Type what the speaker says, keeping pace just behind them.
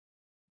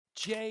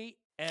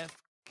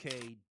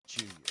JFK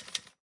Jr.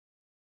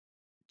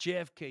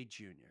 JFK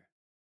Jr.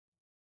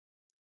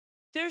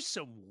 There's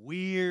some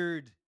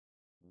weird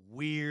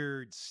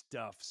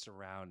stuff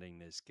surrounding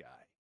this guy.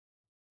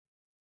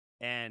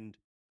 And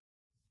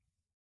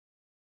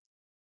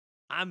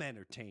I'm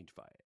entertained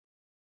by it.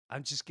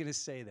 I'm just going to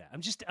say that.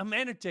 I'm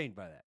entertained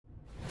by that.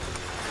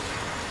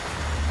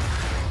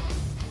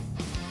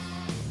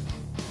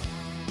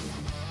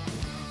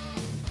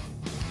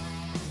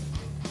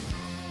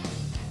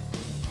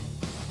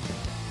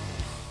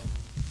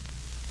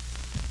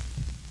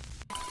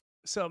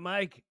 So,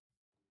 Mike.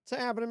 What's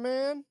happening,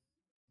 man?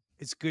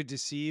 It's good to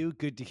see you.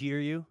 Good to hear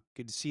you.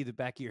 Good to see the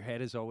back of your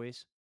head as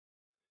always.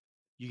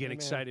 You get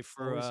excited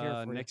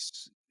for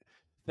next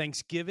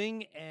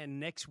Thanksgiving and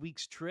next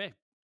week's trip.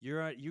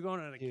 You're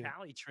going on a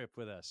Cali trip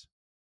with us.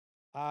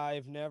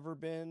 I've never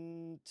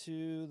been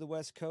to the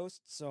West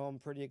Coast, so I'm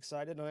pretty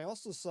excited. And I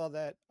also saw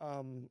that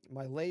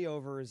my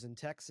layover is in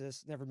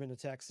Texas. Never been to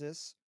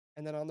Texas.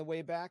 And then on the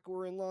way back,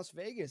 we're in Las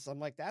Vegas. I'm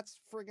like, that's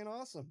friggin'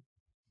 awesome.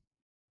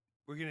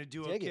 We're going to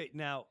do okay.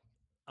 Now,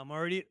 I'm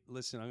going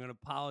to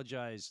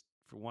apologize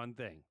for one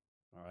thing.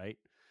 All right.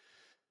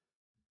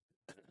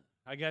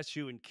 I got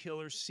you in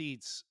killer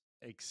seats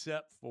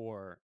except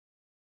for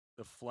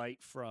the flight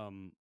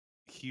from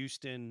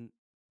Houston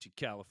to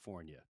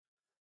California.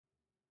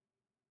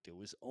 There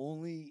was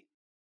only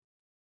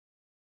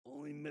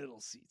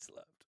middle seats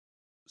left.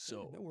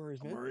 So no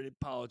worries, man. I'm already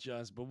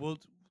apologizing, but we'll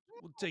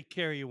take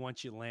care of you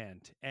once you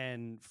land.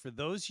 And for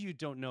those of you who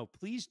don't know,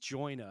 please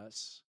join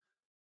us.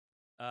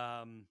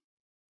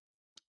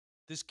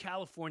 This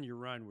California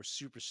run we're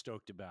super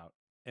stoked about.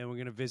 And we're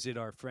going to visit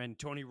our friend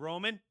Tony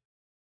Roman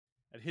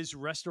at his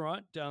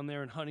restaurant down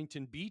there in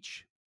Huntington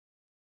Beach.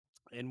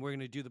 And we're going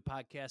to do the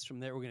podcast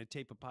from there. We're going to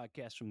tape a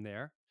podcast from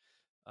there.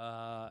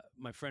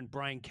 My friend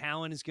Brian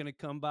Callen is going to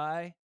come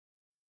by.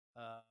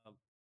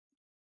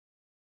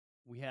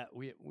 We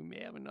may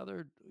have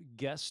another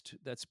guest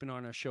that's been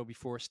on our show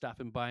before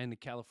stopping by into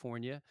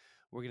California.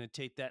 We're going to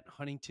tape that in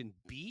Huntington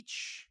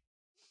Beach.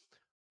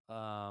 Hold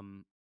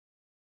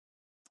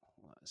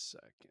on a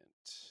second.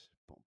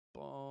 Boom,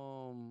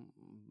 boom.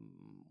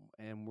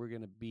 And we're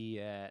going to be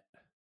at,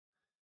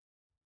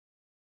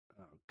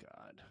 oh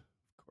God,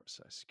 of course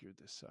I screwed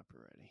this up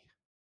already.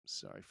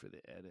 Sorry for the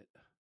edit.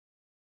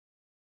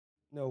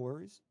 No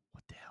worries.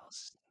 What the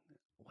hell's,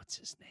 what's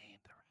his name,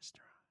 the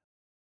restaurant?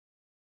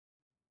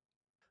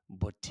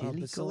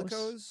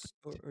 Basilicos?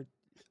 Or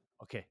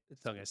okay,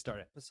 so I'm going to start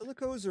it.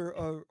 Basilicos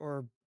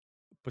or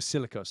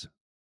Basilicos.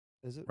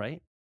 Is it?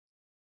 Right?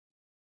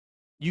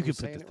 You can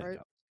put the thing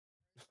up.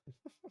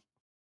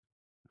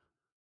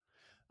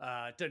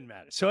 It doesn't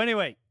matter. So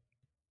anyway,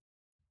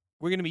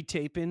 we're going to be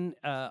taping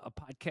a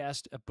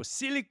podcast at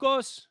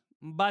Basilicos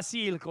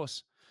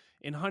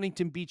in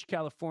Huntington Beach,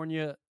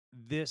 California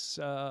this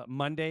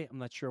Monday. I'm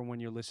not sure when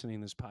you're listening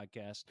to this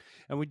podcast.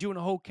 And we're doing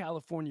a whole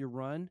California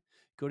run.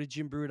 Go to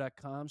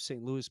JimBrewer.com,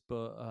 St. Louis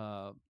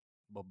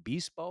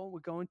Obispo we're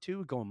going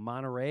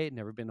Monterey.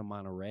 Never been to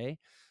Monterey.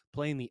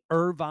 Playing the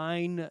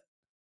Irvine,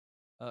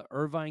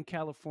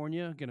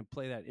 California. Going to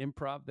play that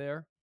improv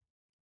there.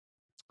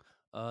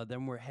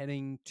 Then we're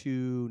heading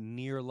to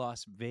near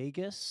Las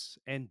Vegas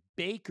and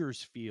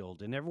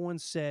Bakersfield. And everyone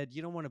said,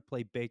 you don't want to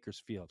play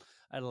Bakersfield.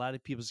 I had a lot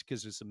of people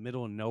because it's the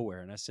middle of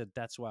nowhere. And I said,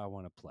 that's why I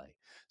want to play.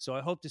 So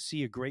I hope to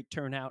see a great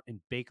turnout in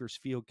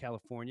Bakersfield,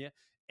 California,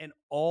 and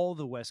all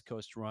the West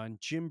Coast run.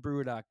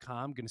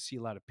 JimBrewer.com. Going to see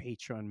a lot of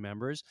Patreon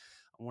members.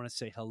 I want to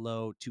say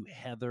hello to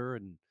Heather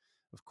and,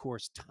 of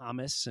course,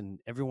 Thomas and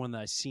everyone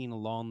that I've seen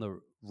along the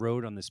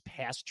road on this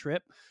past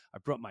trip. I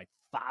brought my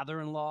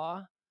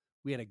father-in-law.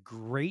 We had a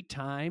great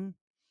time.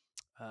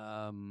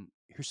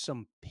 Here's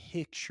some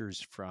pictures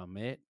from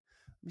it.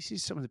 Let me see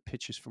some of the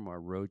pictures from our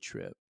road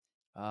trip.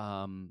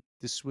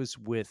 This was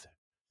with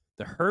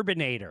the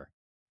Herbinator.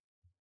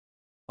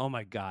 Oh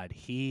my God.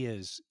 He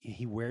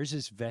wears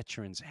his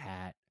veteran's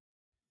hat,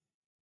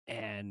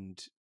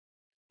 and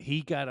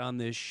he got on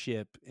this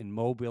ship in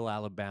Mobile,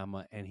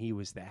 Alabama, and he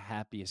was the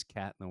happiest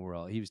cat in the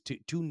world. He was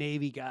two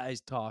Navy guys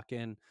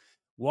talking,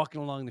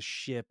 walking along the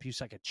ship. He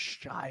was like a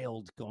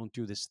child going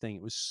through this thing.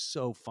 It was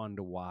so fun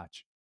to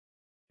watch.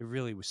 It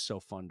really was so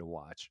fun to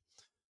watch.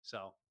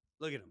 So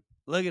look at him.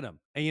 Look at him.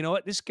 And you know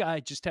what? This guy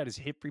just had his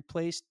hip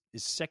replaced,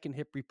 his second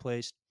hip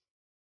replaced.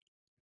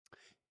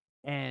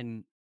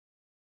 And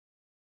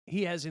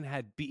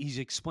he's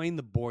explained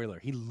the boiler.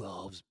 He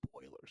loves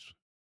boilers.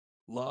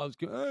 I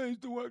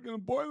used to work in a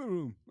boiler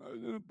room. I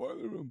was in a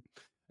boiler room.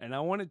 And I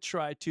want to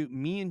try to,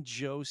 me and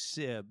Joe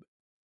Sib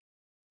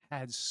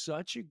had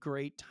such a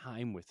great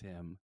time with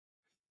him.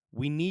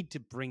 We need to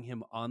bring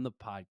him on the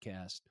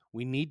podcast.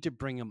 We need to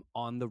bring him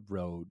on the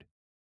road.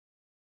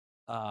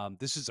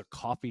 This is a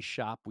coffee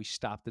shop. We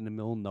stopped in the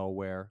middle of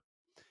nowhere.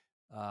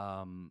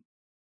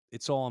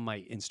 It's all on my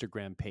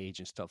Instagram page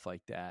and stuff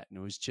like that. And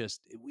it was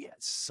just, it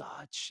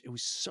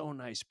was so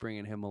nice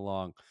bringing him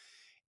along.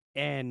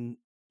 And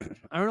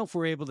I don't know if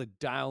we're able to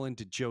dial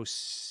into Joe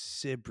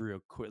Sib real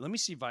quick. Let me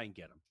see if I can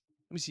get him.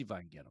 Let me see if I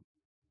can get him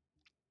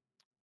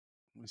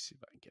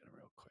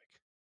real quick.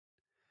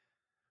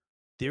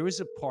 There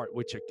is a part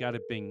which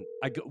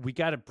we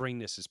got to bring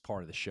this as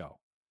part of the show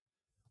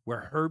where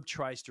Herb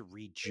tries to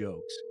read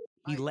jokes.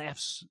 He Hi,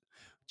 laughs.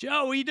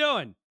 Joe, what you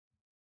doing?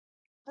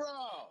 bro. How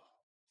are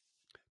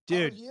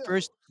Dude, you?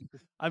 first,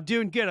 I'm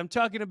doing good. I'm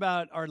talking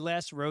about our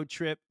last road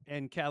trip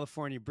in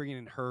California, bringing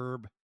in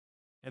Herb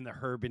and the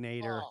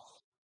Herbinator. Oh,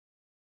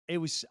 I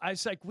was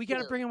like, we got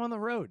to dude, bring him on the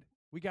road.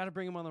 We got to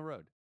bring him on the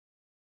road.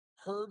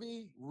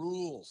 Herbie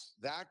rules.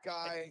 That I,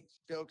 guy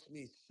stokes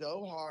me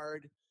so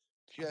hard.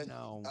 I Just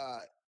know.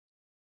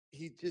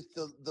 he just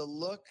the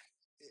look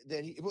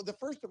that he well the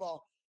first of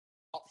all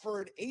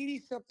for an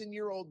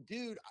 80-something-year-old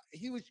dude,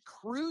 he was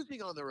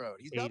cruising on the road.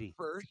 He's up 80.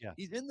 first. Yeah.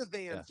 He's in the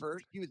van Yeah.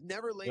 first. He was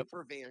never late Yep.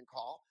 for a van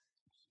call.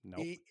 Nope.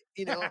 He,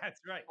 you know, That's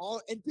right.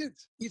 all and dude,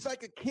 he's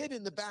like a kid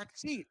in the back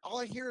seat. All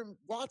I hear him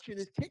watching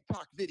is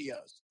TikTok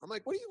videos. I'm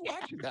like, what are you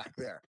watching back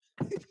there?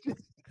 It's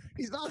just,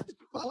 he's on his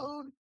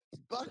phone, he's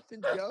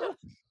busting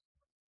jokes.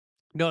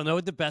 No,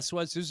 what the best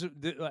was?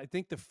 I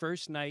think the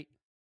first night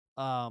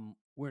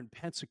we're in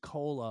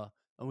Pensacola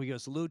and we go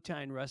to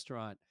Lutine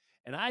restaurant.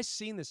 And I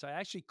seen this. I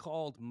actually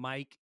called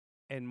Mike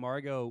and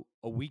Margot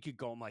a week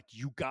ago. I'm like,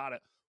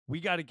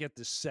 we gotta get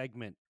this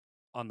segment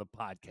on the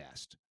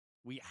podcast.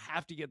 We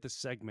have to get the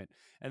segment.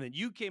 And then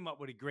you came up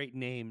with a great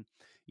name.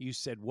 You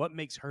said, what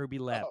makes Herbie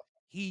laugh? Oh,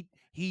 He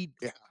he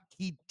yeah.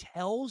 he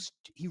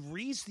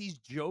reads these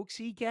jokes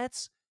he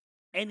gets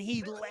and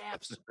he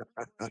laughs.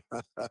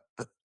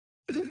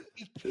 He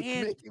It's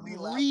can't making me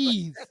laugh right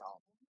breathe.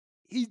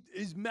 now.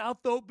 His mouth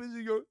opens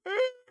and he goes.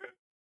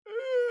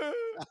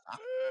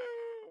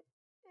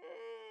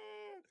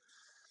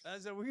 I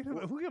said, Well, we're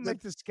gonna the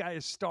make this guy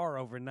a star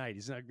overnight.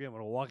 He's not gonna be able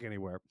to walk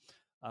anywhere.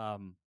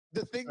 Um,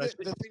 the thing but I that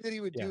said, the thing that he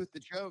would do yeah, with the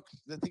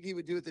jokes, the thing he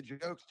would do with the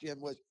jokes,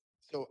 Jim, was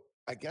so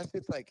I guess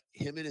it's like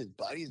him and his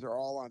buddies are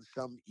all on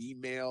some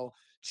email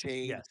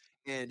chain yes,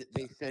 and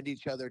they send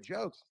each other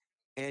jokes.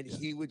 And yeah.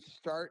 he would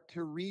start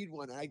to read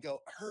one. I go,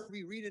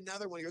 Herbie, read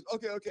another one. He goes,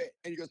 okay, okay.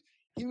 And he goes,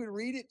 he would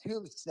read it to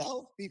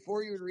himself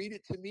before he would read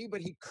it to me,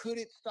 but he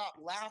couldn't stop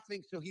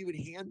laughing. So he would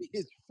hand me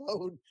his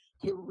phone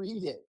to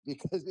read it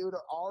because it would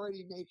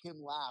already make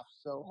him laugh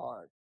so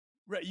hard.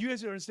 Right. You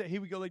guys don't understand. He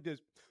would go like this.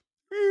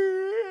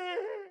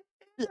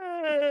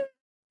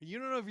 You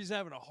don't know if he's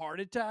having a heart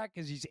attack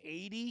because he's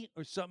 80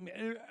 or something.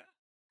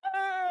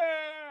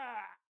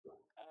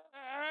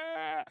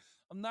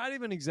 I'm not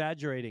even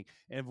exaggerating.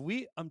 And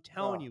I'm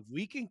telling Oh, you, if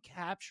we can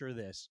capture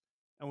this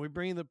and we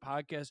bring in the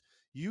podcast,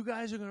 you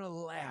guys are gonna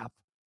laugh.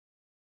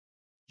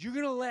 You're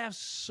gonna laugh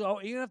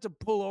so you're gonna have to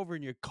pull over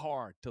in your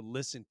car to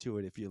listen to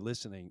it if you're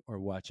listening or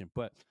watching.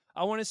 But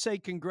I want to say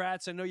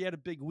congrats. I know you had a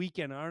big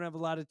weekend. I don't have a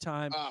lot of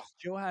time. oh,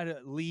 Joe had to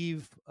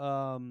leave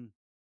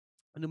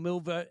in the middle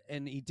of it,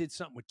 and he did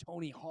something with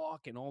Tony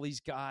Hawk and all these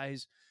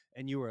guys.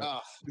 And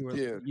oh,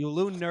 dude. you were a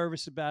little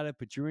nervous about it,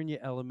 but you're in your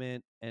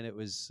element, and it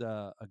was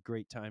a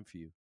great time for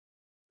you.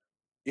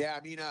 Yeah,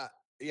 I mean,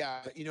 yeah,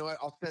 you know what?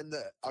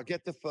 I'll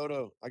get the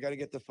photo. I got to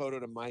get the photo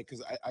to Mike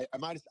because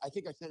I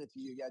think I sent it to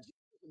you. Yeah, just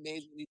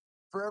amazing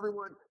for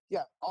everyone.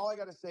 Yeah, all I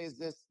got to say is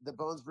this: the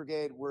Bones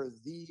Brigade were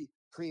the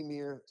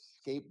premier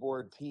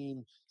skateboard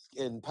team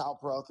in Pal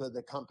Peralta,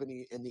 the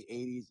company in the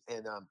 '80s,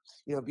 and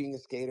you know, being a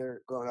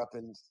skater growing up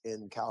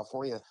in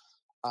California.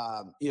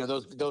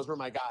 Those were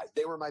my guys.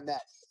 They were my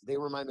Mets. They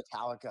were my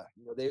Metallica.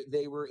 You know,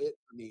 they were it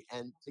for me.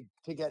 And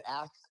to get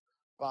asked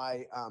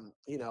by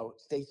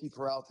Stacy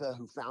Peralta,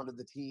 who founded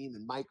the team,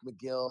 and Mike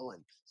McGill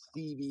and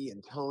Stevie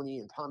and Tony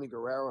and Tommy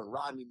Guerrero and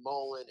Rodney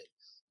Mullen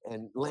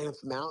and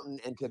Lance Mountain,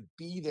 and to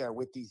be there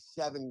with these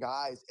seven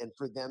guys, and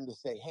for them to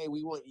say, "Hey,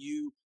 we want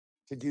you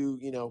to do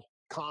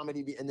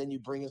comedy," and then you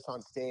bring us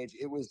on stage.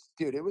 It was,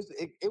 dude. It was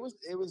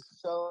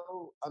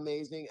so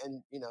amazing,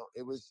 and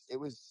it was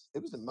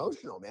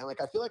emotional, man.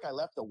 Like I feel like I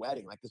left the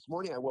wedding. Like this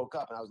morning, I woke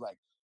up and I was like,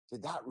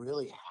 "Did that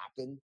really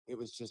happen?" It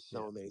was just Yeah.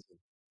 so amazing.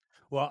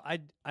 Well, I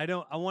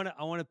don't I want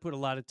to put a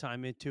lot of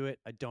time into it.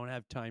 I don't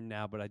have time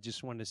now, but I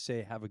just want to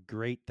say have a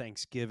great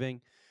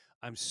Thanksgiving.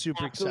 I'm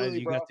super excited Absolutely,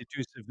 you got bro. to do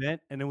this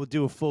event, and then we'll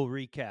do a full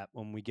recap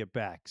when we get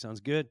back. Sounds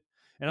good.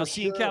 And I'll For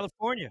see you in sure,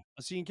 California.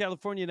 I'll see you in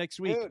California next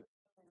week. dude.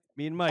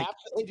 Me and Mike.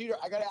 Absolutely, dude.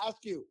 I got to ask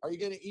you: are you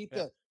going to eat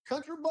Yeah. the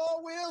Country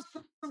Ball will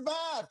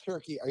survive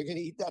turkey? Are you going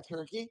to eat that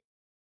turkey?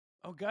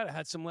 Oh God, I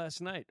had some last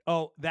night.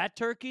 Oh, that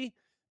turkey?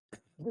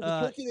 The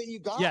Uh, turkey that you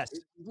got yes,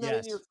 isn't that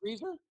in your yes,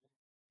 freezer?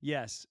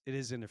 yes. It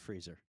is in the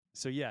freezer.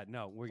 So yeah,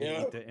 no, we're gonna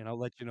Yeah. eat that, and I'll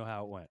let you know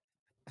how it went.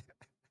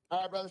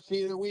 All right, brother. See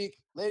you in a week.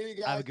 Later,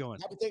 you Have a guys. good one.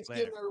 Happy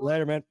Thanksgiving, Later. everyone.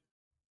 Later, man.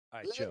 All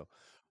right, Later. Joe.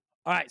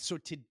 All right, so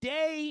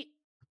today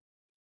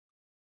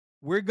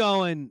we're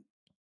going,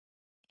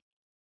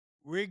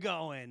 we're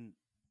going,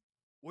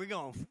 we're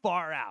going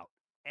far out,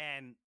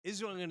 and this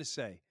is what I'm gonna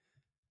say.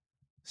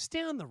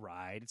 Stay on the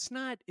ride. It's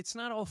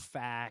not all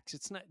facts.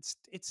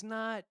 It's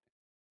not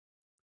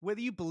whether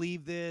you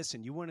believe this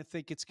and you want to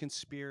think it's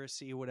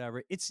conspiracy or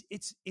whatever. It's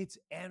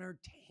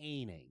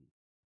entertaining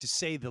to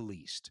say the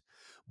least.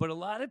 But a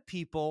lot of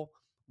people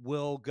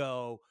will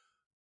go,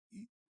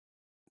 "Y-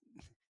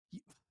 y-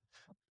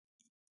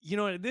 you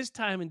know, at this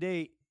time and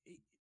day,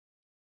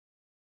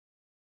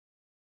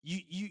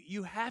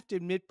 you have to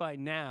admit by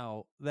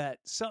now that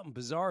something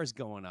bizarre is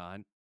going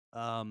on.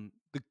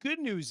 The good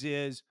news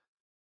is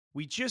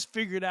we just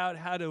figured out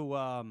how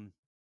to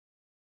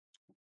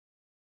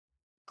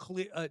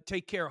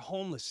take care of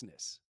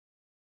homelessness,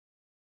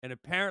 and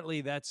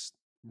apparently that's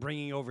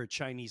bringing over a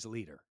Chinese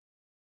leader,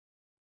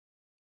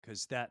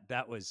 because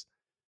that was,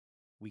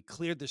 we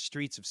cleared the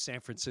streets of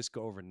San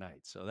Francisco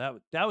overnight, so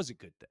that was a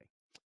good thing.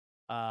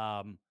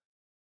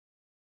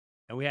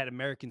 And we had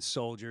American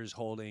soldiers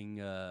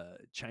holding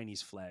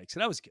Chinese flags, so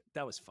that was good.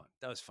 That was fun.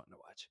 That was fun to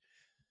watch.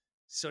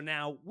 So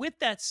now, with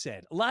that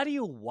said, a lot of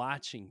you are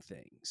watching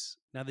things.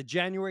 Now, the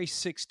January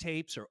 6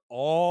 tapes are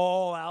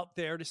all out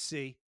there to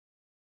see.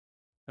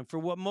 And for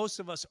what most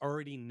of us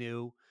already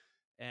knew,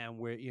 and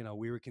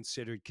we were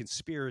considered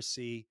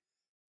conspiracy,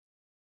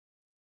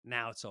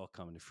 now it's all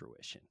coming to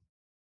fruition.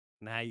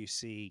 Now you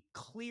see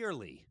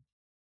clearly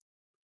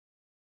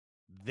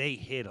they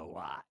hit a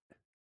lot.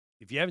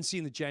 If you haven't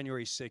seen the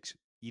January 6,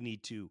 you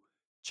need to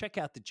check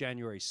out the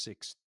January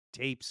 6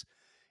 tapes.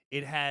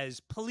 It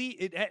has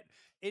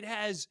it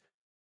has.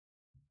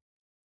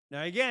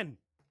 Now again,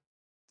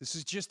 this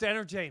is just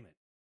entertainment,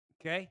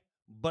 okay?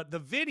 But the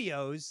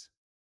videos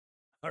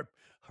are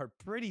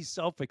pretty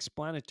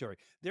self-explanatory.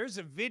 There's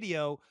a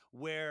video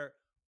where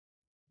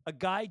a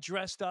guy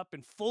dressed up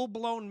in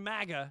full-blown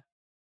MAGA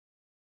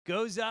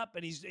goes up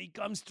and he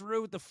comes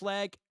through with the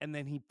flag, and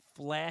then he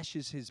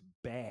flashes his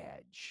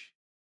badge.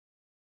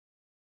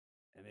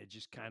 And they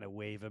just kind of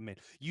wave him in.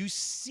 You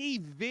see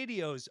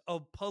videos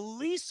of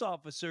police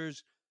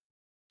officers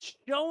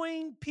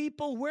showing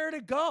people where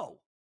to go.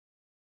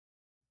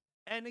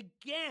 And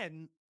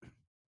again,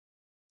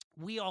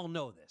 we all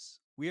know this.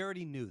 We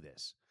already knew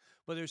this.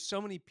 But there's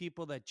so many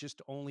people that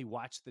just only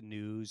watch the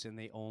news, and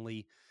they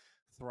only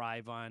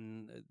thrive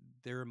on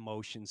their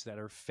emotions that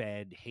are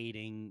fed,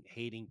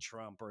 hating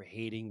Trump or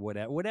hating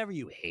whatever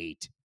you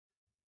hate.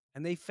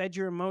 And they fed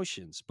your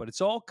emotions, but it's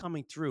all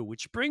coming through,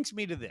 which brings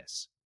me to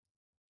this.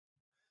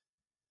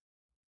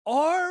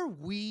 Are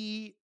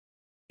we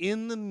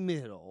in the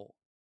middle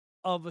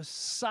of a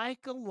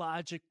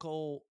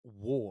psychological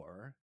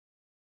war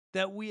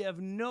that we have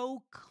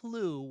no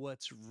clue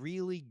what's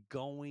really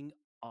going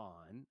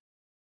on?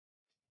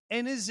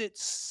 And is it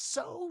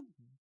so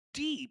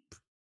deep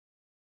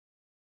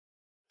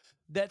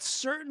that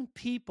certain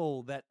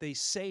people that they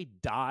say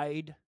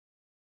died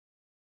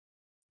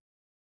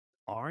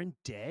aren't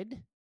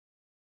dead?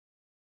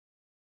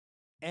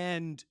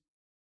 And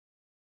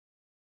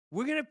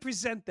we're going to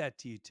present that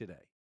to you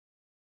today.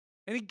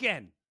 And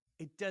again,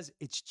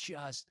 it's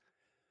just,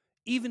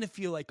 even if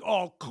you're like,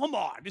 oh, come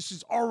on, this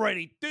is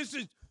already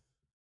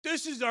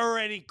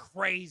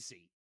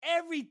crazy.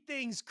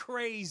 Everything's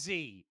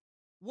crazy.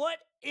 What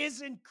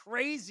isn't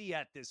crazy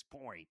at this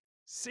point?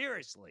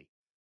 Seriously,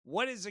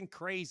 what isn't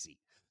crazy?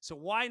 So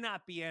why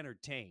not be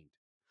entertained?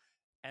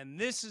 And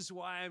this is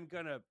why I'm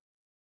going to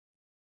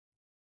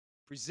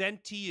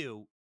present to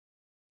you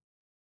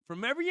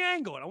from every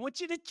angle. And I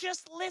want you to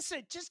just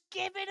listen. Just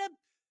give it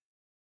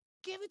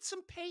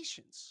some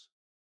patience.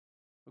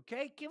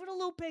 Okay? Give it a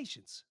little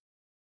patience.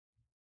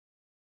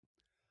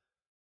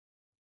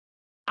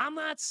 I'm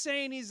not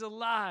saying he's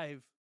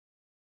alive.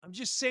 I'm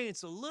just saying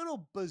it's a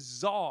little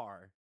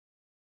bizarre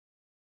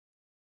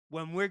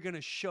when we're going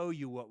to show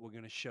you what we're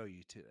going to show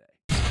you today.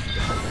 Going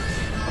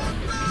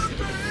off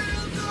the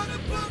rails on a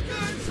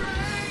bunker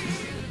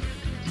train.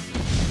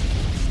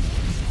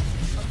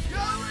 I'm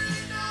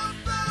going off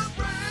the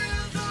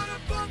rails on a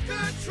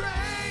bunker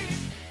train.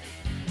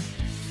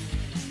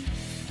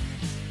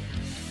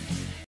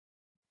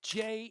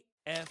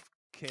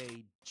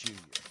 JFK Jr.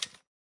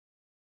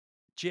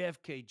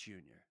 JFK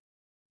Jr.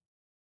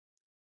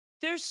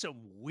 There's some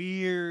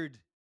weird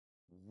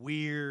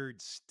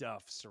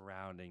stuff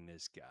surrounding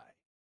this guy.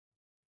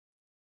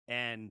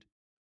 And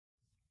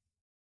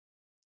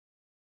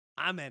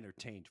I'm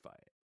entertained by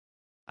it.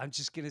 I'm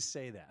just going to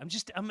say that.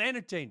 I'm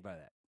entertained by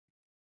that.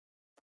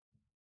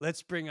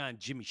 Let's bring on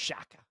Jimmy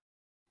Shaka.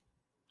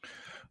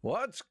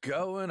 What's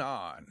going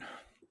on?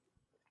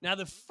 Now,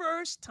 the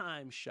first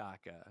time,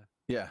 Shaka,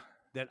 yeah,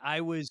 that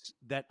I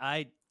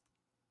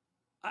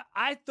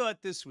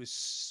thought this was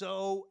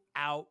so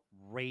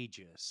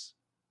outrageous.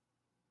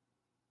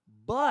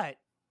 But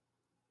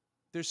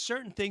there's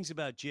certain things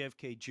about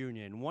JFK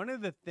Jr., and one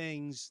of the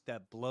things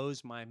that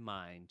blows my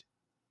mind,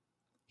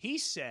 he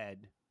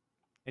said,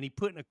 and he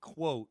put in a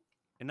quote,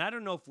 and I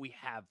don't know if we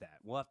have that.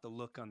 We'll have to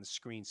look on the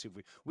screen, see if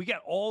we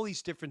got all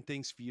these different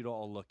things for you to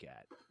all look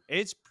at.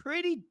 It's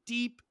pretty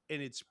deep,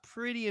 and it's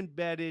pretty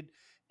embedded,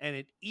 and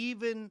it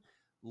even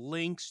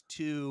links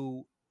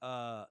to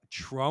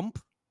Trump.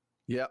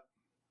 Yep.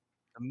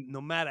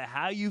 No matter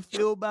how you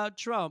feel about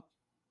Trump,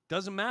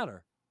 doesn't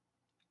matter.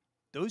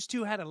 Those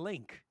two had a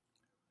link.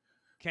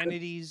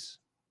 Kennedy's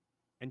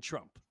and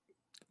Trump.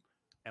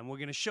 And we're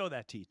going to show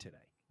that to you today.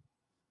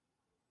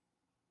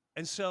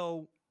 And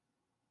so,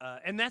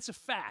 and that's a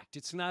fact.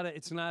 It's not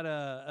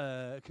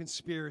a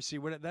conspiracy.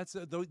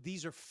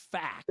 These are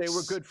facts. They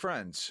were good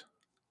friends.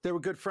 They were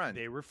good friends.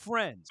 They were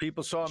friends.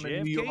 People saw them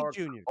in New JFK York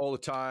Jr. all the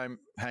time,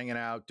 hanging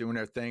out, doing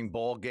their thing,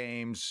 ball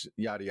games,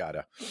 yada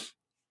yada.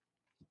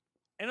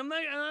 And I'm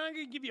not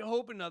going to give you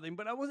hope or nothing,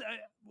 but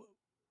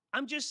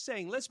I'm just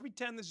saying, let's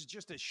pretend this is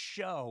just a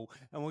show,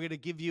 and we're going to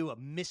give you a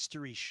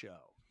mystery show.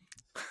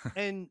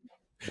 And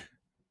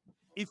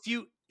if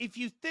you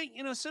think,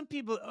 some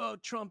people,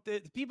 Trump,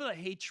 the people that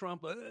hate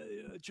Trump,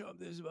 Trump,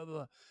 this, blah, blah,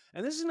 blah.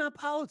 And this is not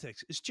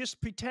politics. It's just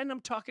pretend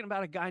I'm talking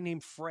about a guy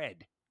named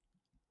Fred.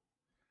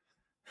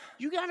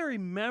 You got to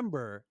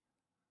remember,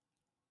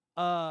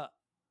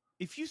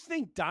 if you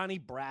think Donnie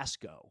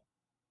Brasco,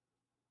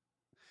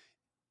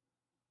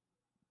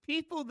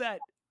 people that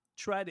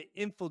try to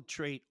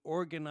infiltrate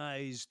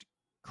organized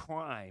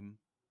crime,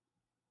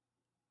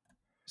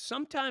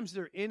 sometimes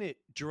they're in it,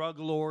 drug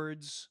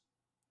lords,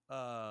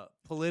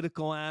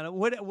 political animal,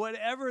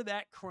 whatever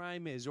that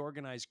crime is,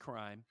 organized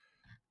crime.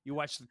 You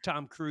watch the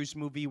Tom Cruise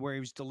movie where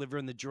he was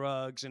delivering the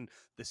drugs and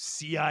the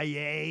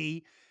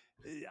CIA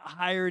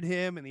hired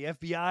him and the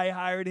FBI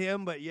hired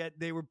him, but yet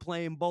they were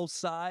playing both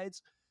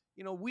sides.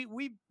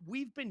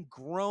 We've been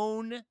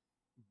grown,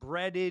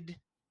 breaded,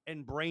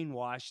 and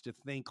brainwashed to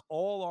think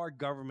all our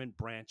government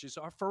branches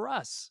are for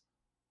us.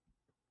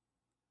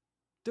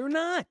 They're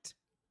not.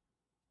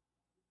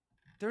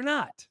 They're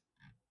not.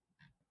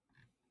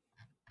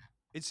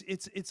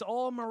 It's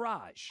all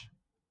mirage.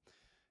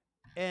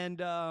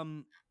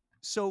 And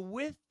so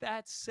with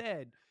that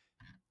said,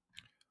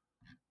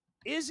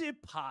 is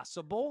it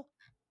possible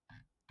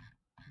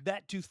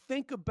that to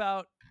think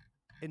about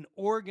an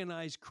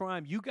organized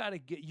crime, you got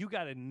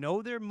to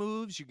know their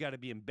moves, you got to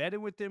be embedded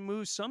with their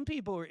moves. Some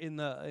people are in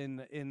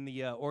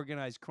the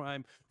organized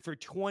crime for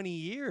 20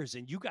 years,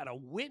 and you got to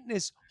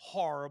witness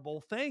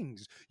horrible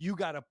things. You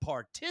got to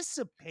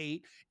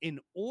participate in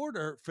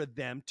order for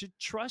them to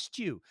trust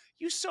you.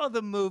 You saw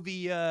the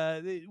movie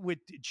with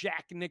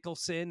Jack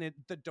Nicholson at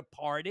The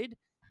Departed,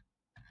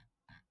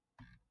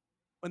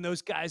 when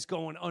those guys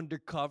going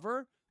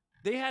undercover.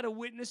 They had to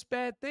witness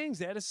bad things.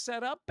 They had to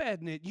set up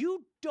bad.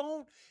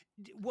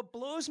 What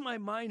blows my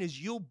mind is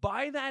you'll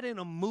buy that in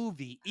a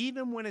movie,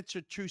 even when it's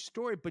a true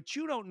story, but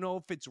you don't know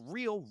if it's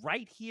real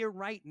right here,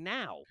 right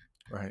now.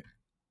 Right.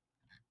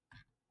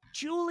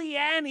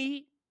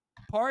 Giuliani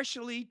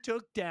partially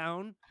took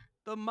down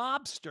the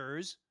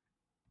mobsters.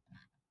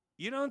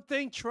 You don't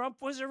think Trump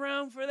was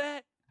around for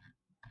that?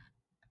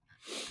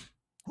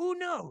 Who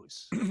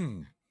knows?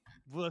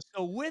 Well,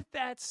 so with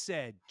that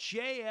said,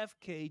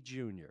 JFK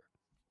Jr.,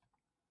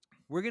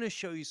 we're going to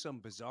show you some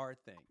bizarre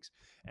things.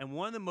 And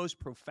one of the most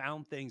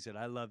profound things that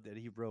I love that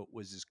he wrote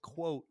was his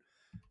quote.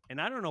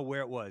 And I don't know where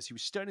it was. He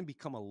was starting to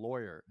become a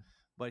lawyer,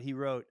 but he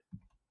wrote,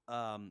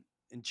 and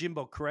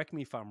Jimbo, correct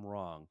me if I'm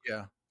wrong.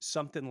 Yeah.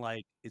 Something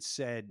like it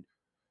said,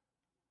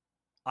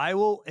 I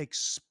will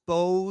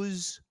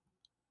expose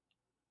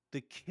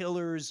the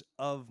killers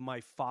of my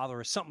father,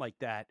 or something like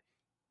that.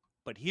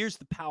 But here's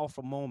the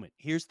powerful moment.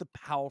 Here's the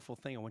powerful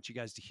thing I want you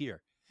guys to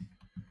hear.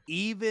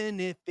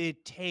 Even if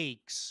it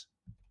takes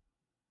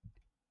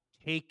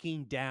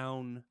taking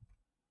down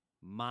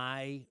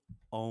my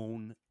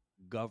own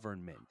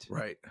government.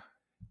 Right.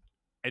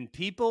 And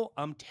people,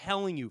 I'm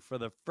telling you, for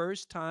the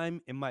first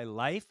time in my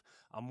life,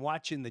 I'm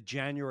watching the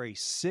January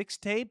 6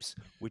 tapes,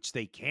 which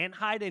they can't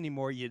hide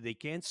anymore. They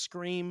can't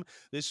scream.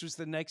 This was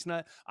the next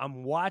night.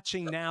 I'm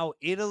watching now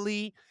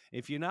Italy.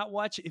 If you're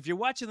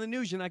watching the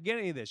news, you're not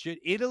getting any of this.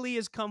 Italy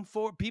has come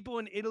forward. People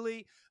in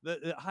Italy,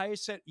 the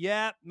highest said,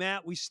 yeah,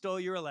 Matt, we stole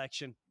your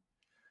election.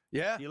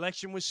 Yeah. The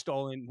election was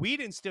stolen. We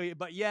didn't steal it,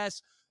 but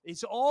yes,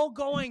 it's all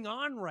going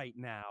on right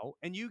now.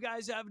 And you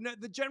guys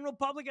the general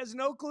public has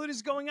no clue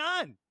what's going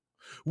on.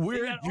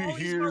 Where'd you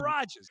hear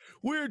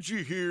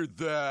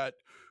that?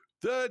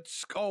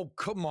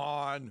 Come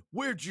on.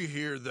 Where'd you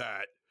hear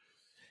that?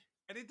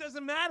 And it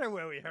doesn't matter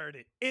where we heard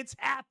it. It's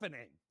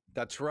happening.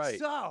 That's right.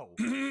 So,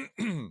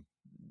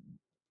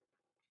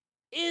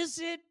 is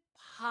it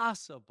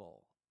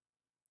possible?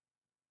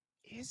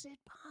 Is it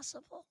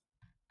possible?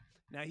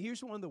 Now,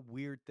 here's one of the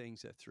weird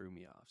things that threw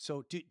me off.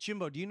 So,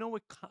 Jimbo, do you know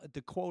what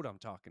the quote I'm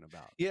talking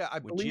about? Yeah, I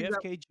when believe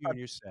JFK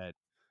Jr. said.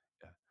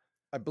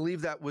 I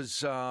believe that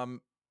was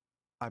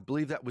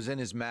in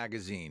his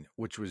magazine,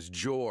 which was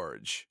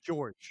George.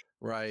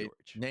 Right.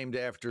 George. Named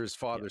after his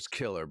father's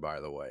killer, by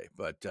the way.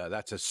 But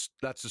that's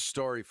a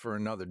story for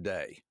another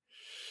day.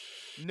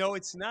 No,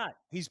 it's not.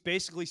 He's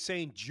basically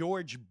saying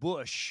George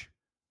Bush.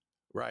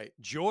 Right.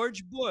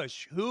 George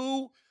Bush,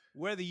 who,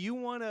 whether you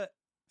want to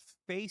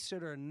face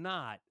it or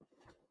not,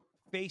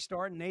 faced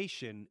our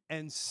nation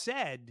and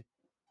said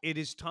it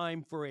is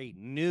time for a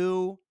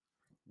new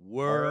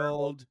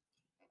world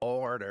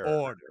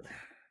order.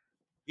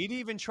 He'd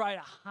even try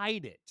to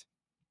hide it.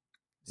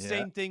 Yeah.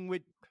 Same thing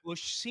with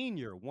Bush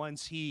Sr.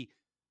 Once he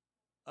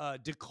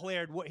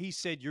declared what he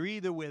said, you're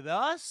either with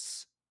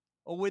us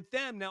or with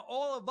them. Now,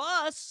 all of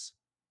us,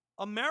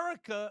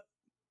 America,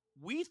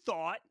 we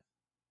thought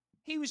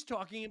he was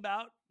talking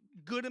about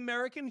good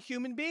American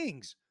human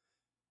beings.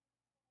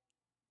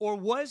 Or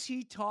was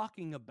he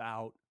talking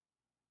about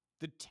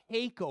the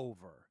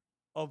takeover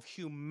of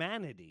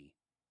humanity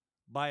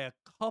by a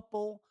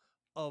couple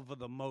of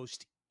the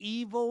most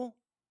evil,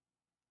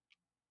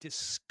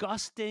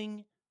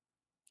 disgusting,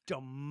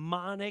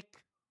 demonic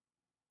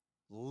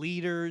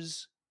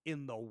leaders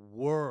in the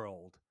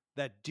world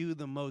that do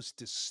the most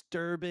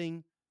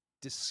disturbing,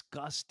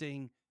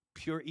 disgusting,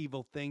 pure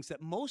evil things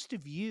that most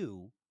of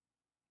you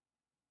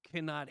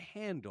cannot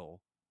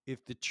handle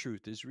if the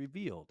truth is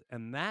revealed.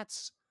 And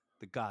that's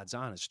the God's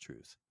honest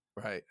truth.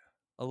 Right.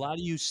 A lot of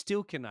you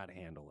still cannot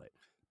handle it,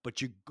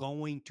 but you're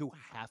going to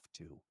have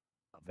to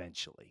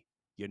eventually.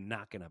 You're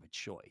not going to have a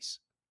choice.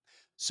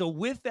 So,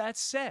 with that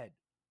said,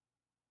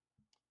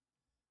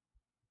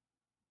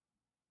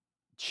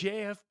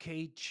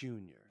 JFK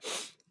Jr.,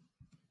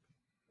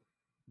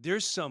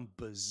 there's some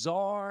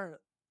bizarre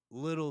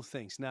little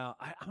things. Now,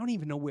 I don't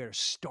even know where to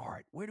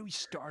start. Where do we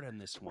start on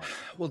this one?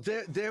 Well,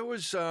 there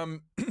was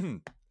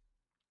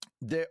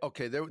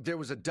there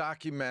was a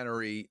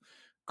documentary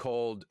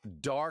called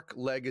Dark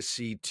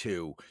Legacy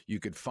 2. You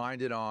could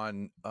find it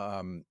on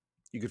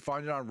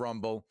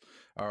Rumble.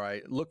 All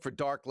right. Look for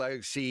Dark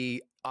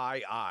Legacy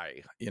II,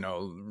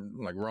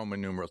 like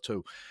Roman numeral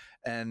 2.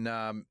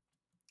 And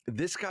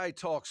this guy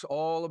talks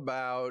all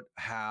about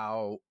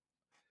how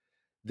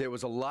there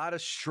was a lot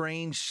of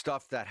strange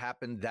stuff that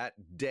happened that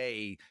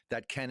day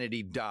that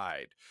Kennedy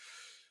died.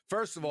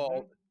 First of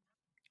all,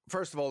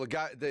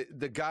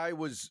 the guy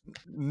was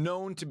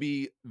known to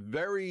be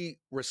very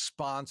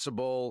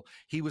responsible.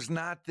 He wasn't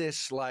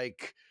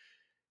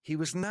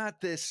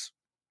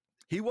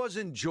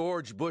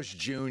George Bush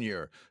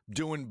Jr.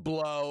 doing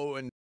blow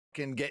and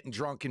getting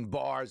drunk in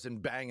bars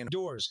and banging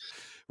doors,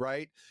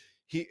 right?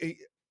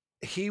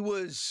 He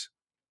was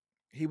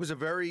a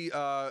very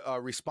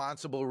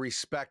responsible, very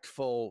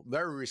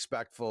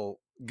respectful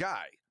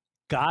guy.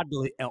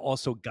 Godly, and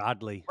also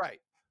godly.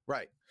 Right.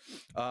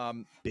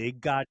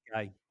 Big God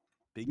guy,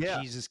 big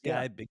Jesus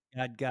guy, big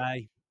God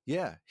guy.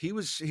 Yeah, he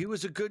was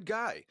a good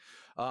guy.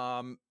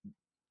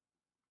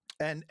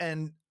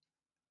 And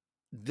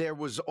there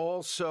was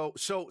also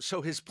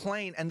so his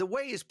plane, and the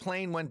way his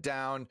plane went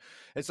down,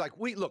 it's like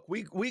we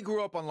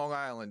grew up on Long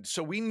Island,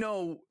 so we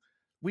know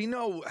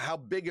how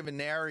big of an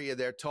area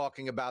they're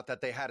talking about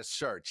that they had to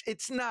search.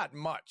 It's not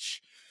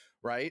much,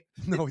 right?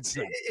 No, it's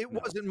not. It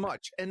wasn't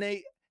much.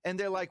 And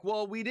they're like,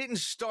 well, we didn't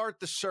start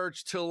the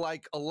search till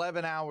like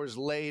 11 hours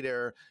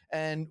later,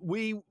 and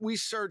we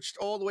searched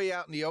all the way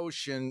out in the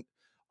ocean.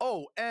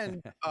 Oh,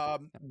 and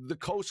the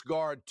Coast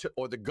Guard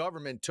or the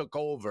government took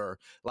over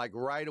like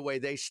right away.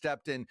 They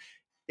stepped in.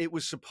 It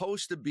was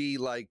supposed to be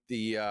like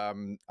the I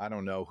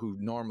don't know who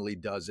normally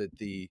does it,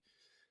 the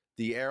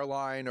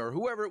airline or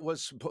whoever it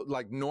was,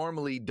 like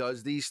normally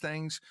does these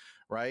things,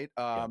 right?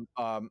 All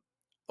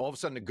of a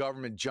sudden, the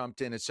government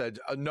jumped in and said,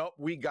 "No,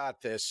 we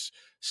got this.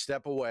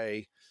 Step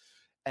away."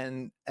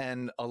 And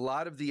a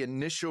lot of the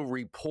initial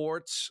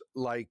reports,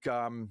 like,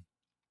 there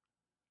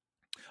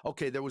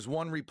was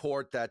one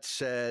report that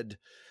said,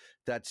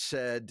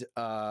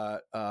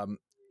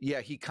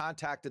 he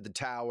contacted the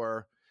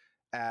tower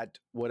at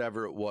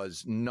whatever it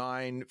was,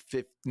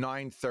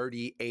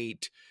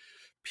 9:38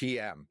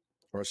 p.m.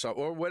 or so,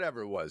 or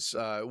whatever it was,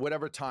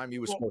 whatever time he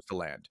was supposed to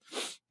land.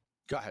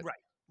 Go ahead. Right.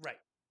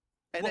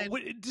 And then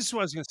this is what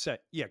I was going to say.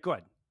 Yeah, go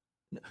ahead.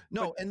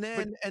 No, and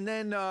then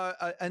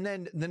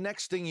the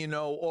next thing you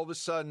know, all of a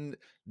sudden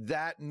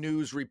that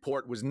news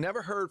report was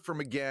never heard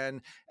from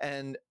again,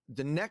 and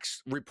the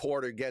next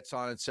reporter gets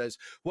on and says,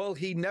 "Well,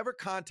 he never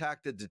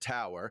contacted the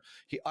tower.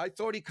 I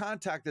thought he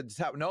contacted the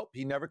tower. Nope,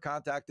 he never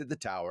contacted the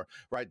tower."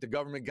 Right? The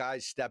government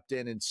guys stepped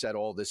in and said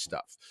all this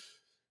stuff.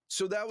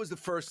 So that was the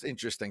first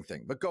interesting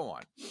thing. But go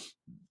on.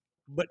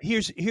 But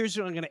here's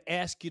what I'm going to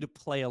ask you to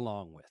play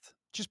along with.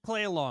 Just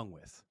play along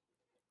with.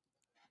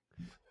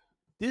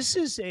 This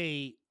is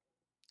the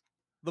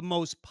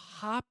most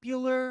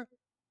popular,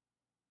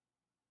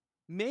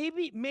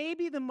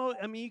 maybe the most,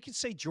 I mean, you could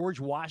say George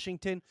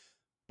Washington,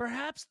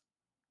 perhaps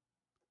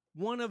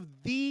one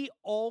of the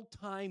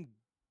all-time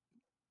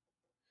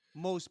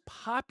most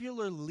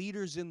popular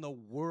leaders in the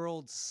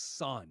world's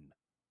son,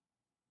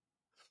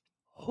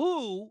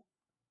 who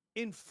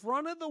in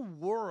front of the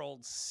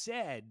world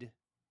said,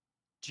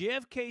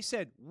 JFK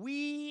said,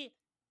 we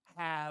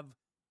have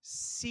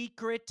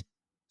secret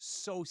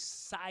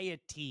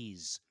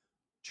societies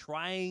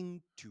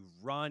trying to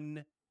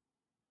run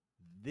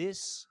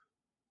this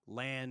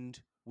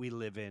land we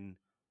live in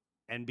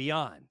and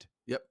beyond.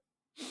 Yep.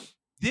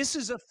 This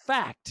is a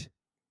fact.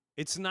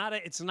 It's not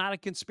a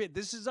conspiracy.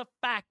 This is a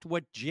fact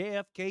what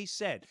JFK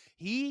said.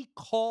 He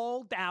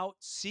called out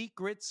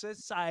secret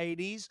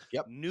societies,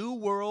 New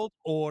World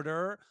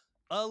Order,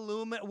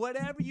 Illumina,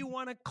 whatever you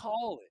want to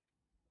call it.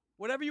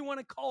 Whatever you want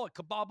to call it,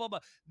 blah, blah, blah.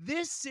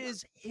 This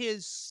is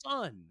his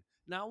son.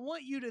 Now, I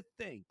want you to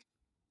think,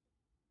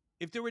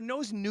 if there were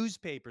no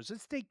newspapers,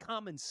 let's take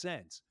common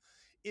sense.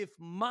 If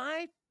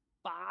my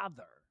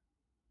father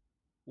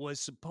was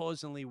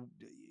supposedly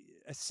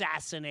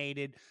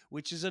assassinated,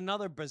 which is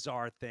another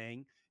bizarre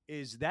thing,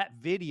 is that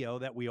video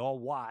that we all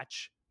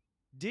watch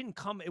didn't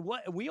come.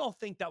 We all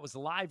think that was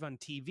live on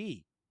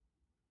TV.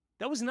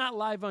 That was not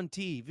live on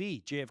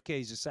TV,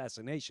 JFK's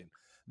assassination.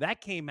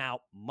 That came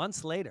out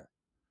months later.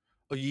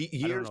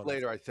 Years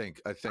later, I think.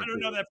 I don't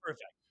know that for a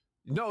fact.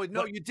 No,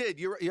 you did.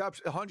 You're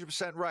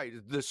 100% right.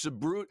 The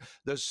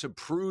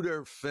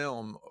Zapruder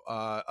film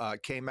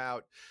came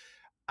out.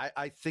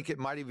 I think it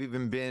might have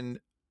even been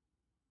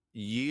a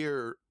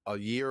year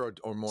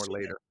or more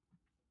later.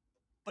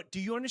 But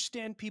do you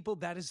understand, people?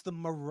 That is the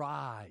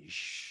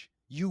mirage.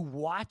 You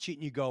watch it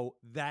and you go,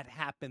 that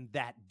happened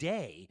that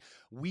day.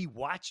 We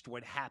watched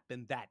what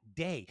happened that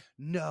day.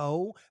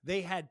 No,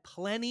 they had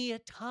plenty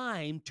of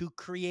time to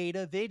create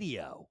a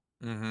video.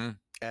 Mm-hmm.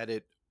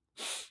 Edit.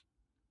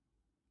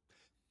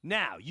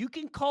 Now, you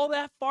can call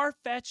that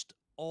far-fetched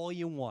all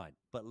you want,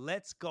 but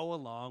let's go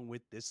along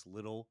with this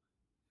little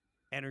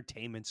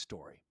entertainment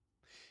story.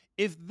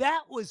 If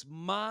that was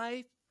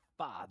my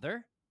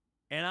father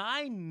and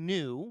I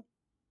knew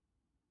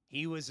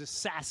he was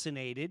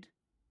assassinated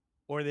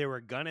or they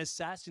were going to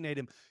assassinate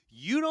him,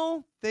 you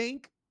don't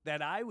think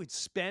that I would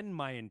spend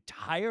my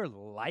entire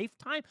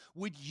lifetime?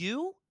 Would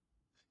you?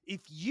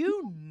 If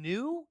you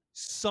knew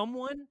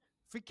someone,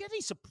 forget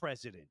he's a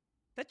president,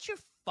 that's your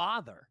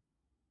father,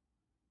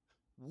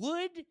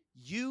 would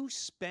you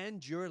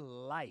spend your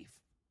life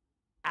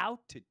out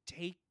to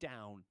take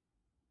down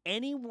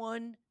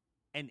anyone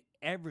and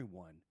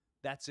everyone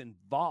that's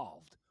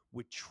involved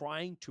with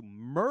trying to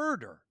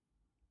murder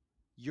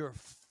your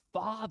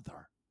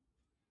father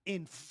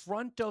in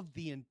front of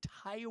the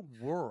entire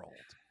world,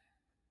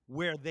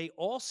 where they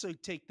also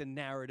take the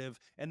narrative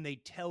and they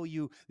tell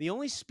you the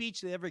only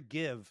speech they ever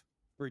give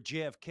for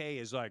JFK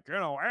is like,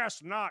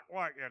 ask not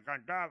what you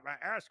can do,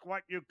 ask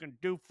what you can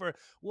do for.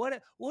 What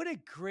a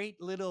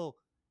great little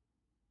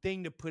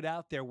thing to put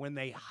out there when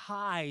they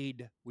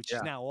hide, which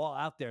is now all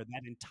out there,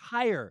 that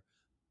entire,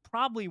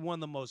 probably one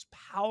of the most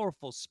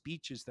powerful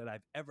speeches that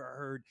I've ever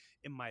heard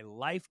in my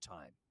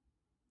lifetime.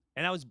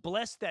 And I was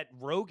blessed that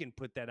Rogan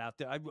put that out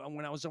there.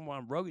 When I was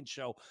on Rogan's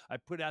show, I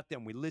put it out there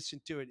and we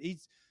listened to it.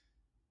 He's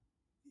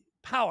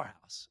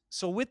powerhouse.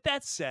 So with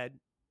that said,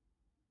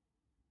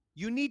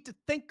 you need to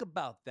think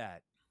about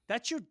that.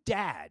 That's your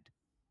dad.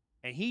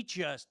 And he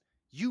just,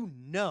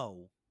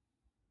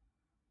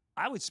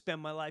 I would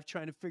spend my life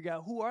trying to figure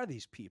out who are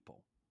these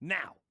people.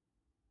 Now,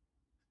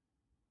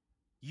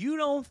 you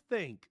don't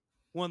think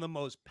one of the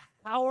most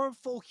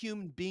powerful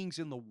human beings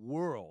in the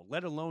world,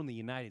 let alone the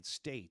United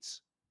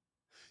States,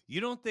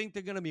 you don't think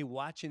they're going to be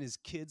watching his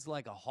kids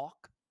like a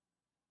hawk?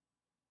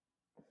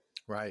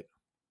 Right.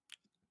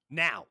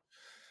 Now,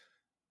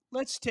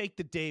 let's take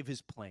the day of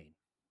his plane.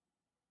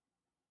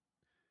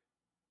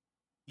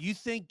 You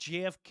think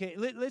JFK,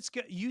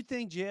 you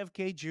think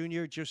JFK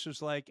Jr. just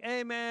was like,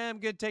 hey, man, I'm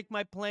going to take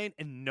my plane,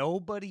 and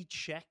nobody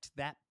checked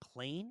that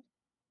plane?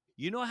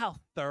 You know how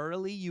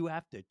thoroughly you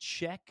have to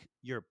check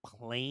your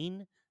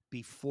plane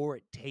before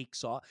it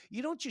takes off?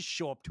 You don't just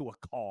show up to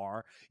a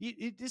car.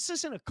 This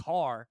isn't a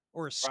car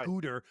or a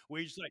scooter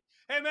where you're just like,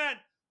 hey, man,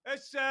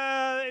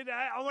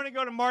 I want to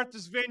go to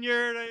Martha's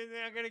Vineyard.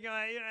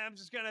 I'm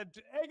just going to,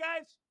 hey,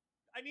 guys,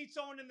 I need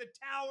someone in the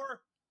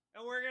tower,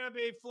 and we're going to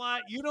be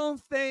flying. You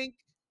don't think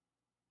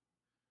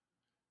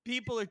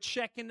people are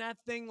checking that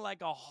thing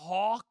like a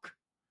hawk,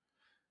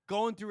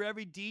 going through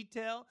every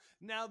detail?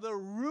 Now, the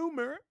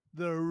rumor,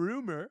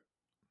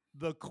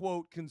 the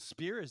quote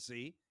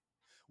conspiracy,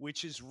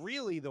 which is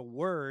really the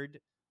word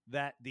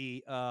that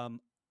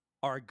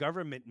our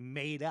government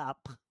made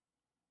up.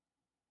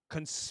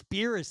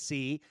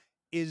 Conspiracy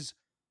is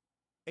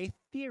a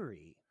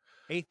theory,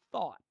 a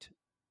thought.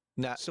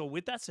 Now, so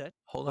with that said,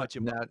 hold on.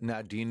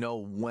 Now, do you know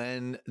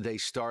when they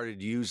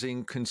started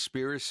using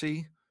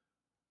conspiracy?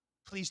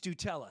 Please do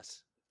tell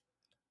us.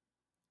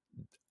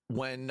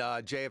 When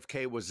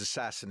JFK was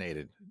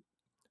assassinated.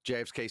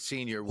 JFK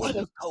Sr. was.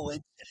 What a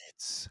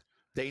coincidence.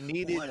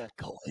 What a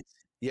coincidence.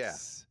 Yeah.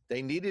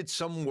 They needed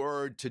some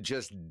word to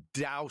just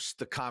douse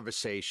the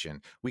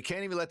conversation. We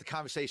can't even let the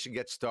conversation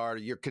get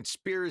started. You're a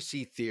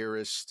conspiracy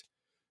theorist,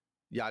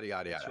 yada,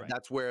 yada, yada.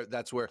 Right.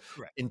 That's where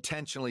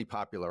intentionally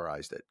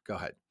popularized it. Go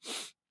ahead.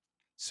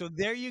 So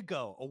there you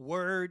go. A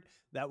word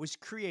that was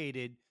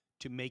created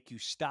to make you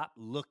stop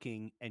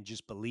looking and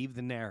just believe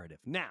the narrative.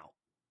 Now,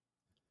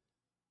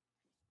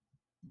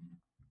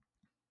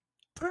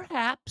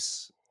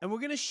 perhaps, and we're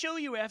going to show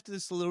you after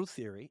this little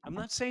theory. I'm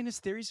not saying this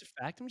theory is a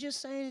fact. I'm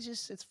just saying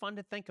it's fun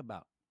to think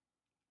about.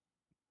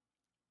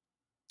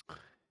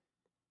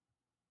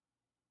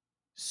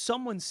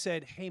 Someone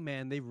said, hey,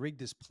 man, they rigged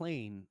this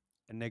plane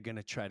and they're going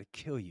to try to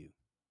kill you.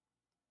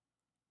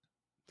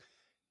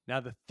 Now,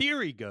 the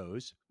theory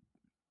goes,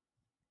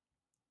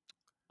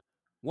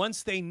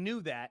 once they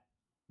knew that,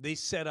 they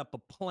set up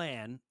a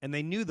plan, and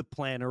they knew the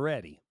plan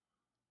already.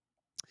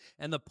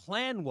 And the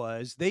plan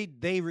was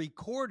they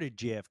recorded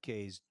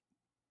JFK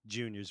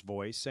Jr.'s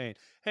voice saying,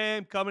 hey,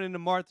 I'm coming into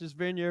Martha's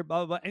Vineyard, blah,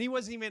 blah, blah. And he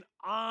wasn't even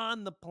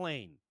on the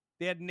plane.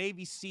 They had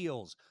Navy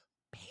SEALs,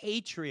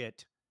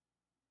 Patriot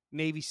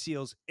Navy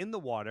SEALs in the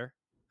water,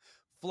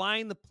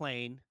 flying the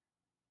plane,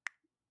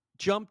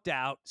 jumped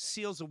out,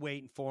 SEALs are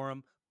waiting for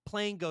him,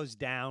 plane goes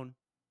down.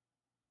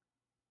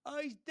 Oh,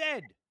 he's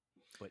dead.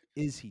 But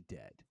is he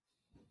dead?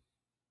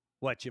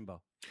 What,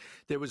 Jimbo?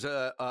 There was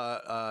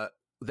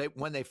they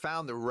when they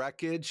found the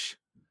wreckage,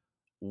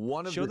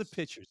 one of Show the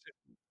pictures.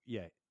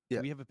 Yeah. Yeah.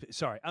 We have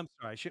sorry, I'm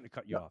sorry. I shouldn't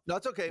have cut you off. No,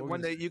 it's okay. When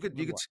they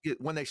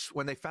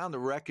when they found the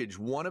wreckage,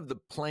 one of the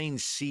plane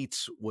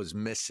seats was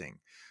missing,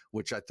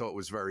 which I thought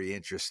was very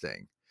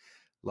interesting.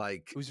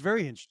 Like, It was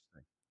very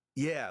interesting.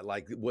 yeah,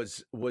 like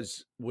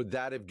would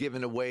that have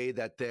given away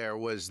that there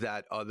was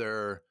that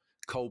other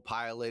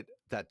co-pilot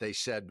that they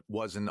said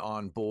wasn't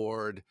on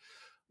board?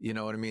 You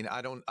know what I mean?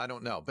 I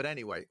don't know. But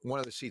anyway, one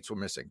of the seats were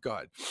missing. Go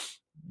ahead.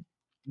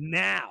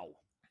 Now,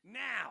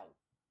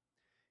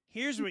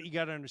 here's what you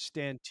got to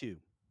understand too.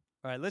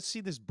 All right, let's see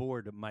this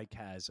board that Mike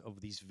has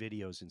of these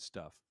videos and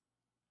stuff.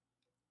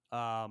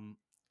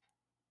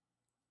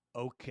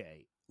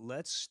 Okay,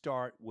 let's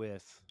start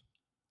with,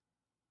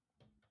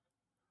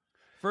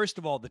 first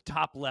of all, the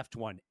top left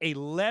one. A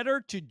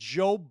letter to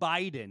Joe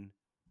Biden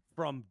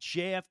from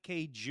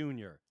JFK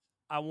Jr.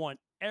 I want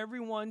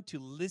everyone to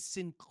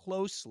listen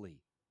closely.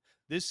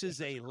 This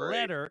is a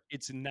letter.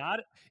 It's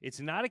not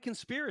a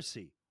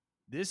conspiracy.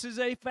 This is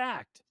a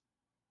fact.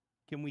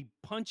 Can we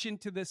punch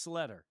into this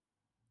letter?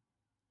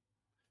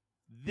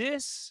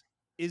 This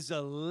is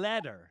a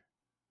letter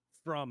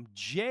from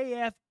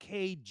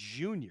JFK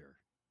Jr.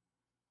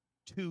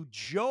 to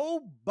Joe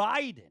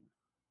Biden,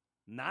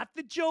 not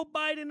the Joe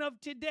Biden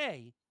of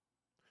today.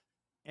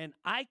 And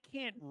I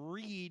can't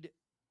read,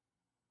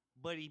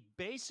 but he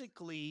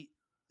basically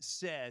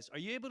says, are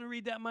you able to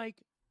read that,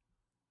 Mike?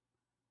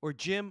 Or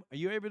Jim, are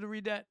you able to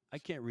read that? I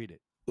can't read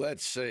it.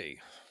 Let's see.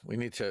 We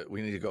need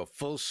to go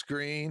full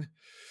screen.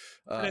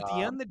 But at the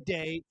end of the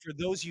day, for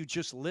those of you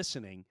just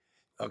listening,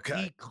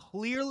 okay, he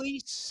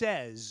clearly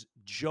says,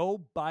 Joe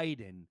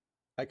Biden,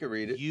 I can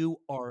read it. You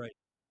are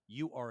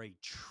a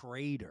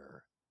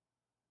traitor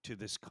to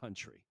this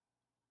country.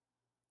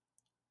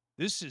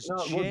 This is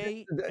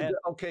okay,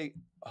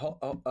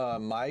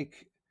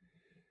 Mike.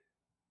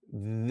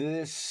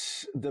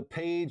 The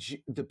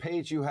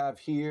page you have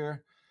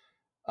here.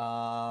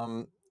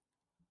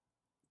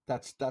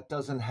 That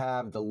doesn't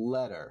have the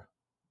letter.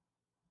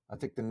 I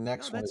think the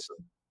next one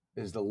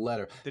is the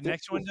letter. The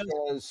next one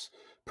says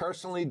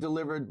personally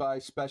delivered by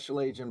Special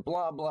Agent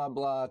blah blah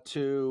blah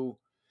to.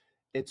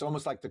 It's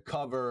almost like the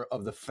cover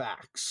of the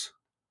fax.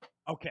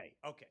 Okay.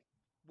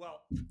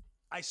 Well,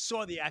 I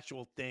saw the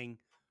actual thing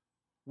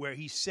where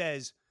he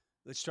says,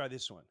 let's try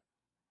this one.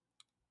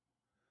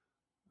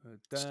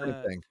 Same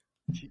thing.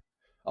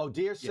 Oh,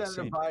 dear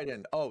Senator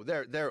Biden. Oh,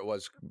 there it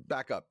was.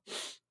 Back up.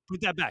 Put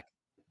that back.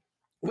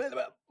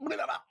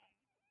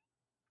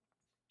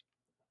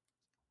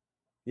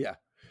 Yeah.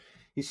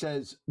 He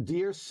says,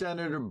 dear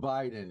Senator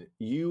Biden,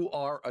 you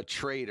are a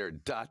traitor, ...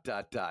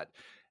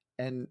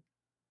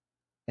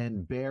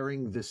 And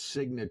bearing the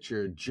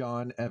signature,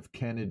 John F.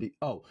 Kennedy.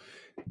 Oh,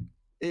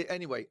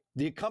 anyway,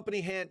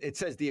 it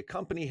says the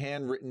accompany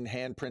handwritten,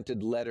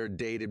 hand-printed letter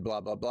dated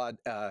blah, blah, blah,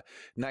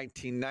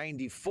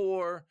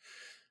 1994,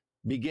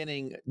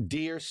 beginning,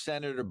 dear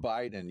Senator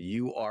Biden,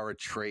 you are a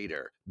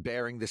traitor,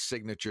 bearing the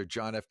signature,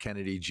 John F.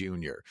 Kennedy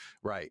Jr.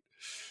 Right.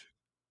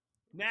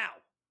 Now,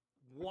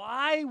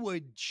 why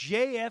would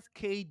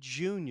JFK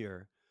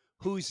Jr.,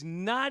 who's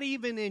not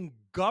even in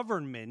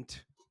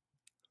government,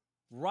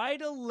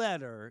 write a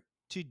letter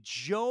to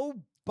Joe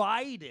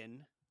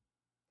Biden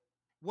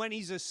when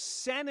he's a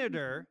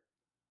senator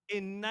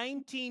in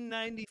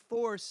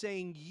 1994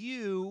 saying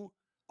you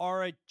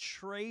are a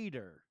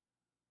traitor?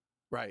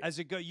 Right. As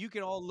it go, you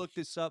can all look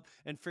this up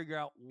and figure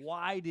out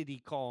why did he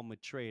call him a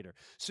traitor.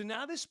 So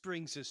now this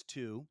brings us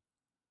to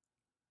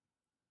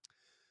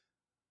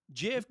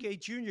JFK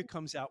Jr.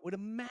 comes out with a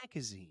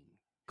magazine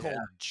called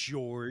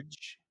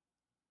George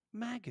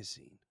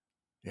Magazine.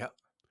 Yeah.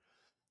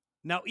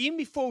 Now, even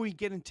before we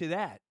get into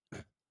that,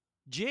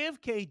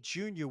 JFK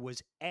Jr.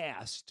 was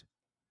asked,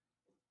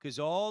 because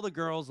all the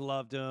girls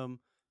loved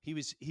him. He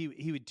was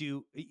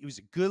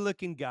a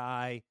good-looking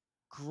guy,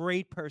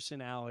 great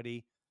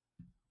personality.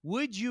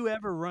 Would you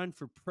ever run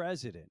for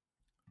president?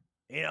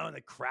 You know, and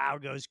the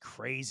crowd goes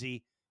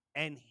crazy.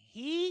 And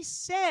he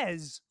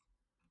says,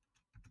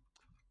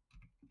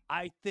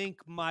 I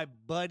think my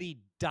buddy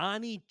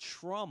Donnie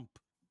Trump,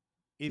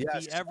 if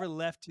he ever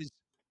left his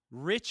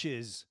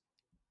riches,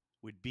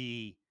 would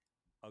be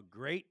a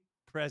great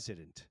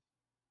president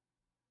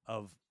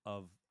of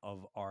our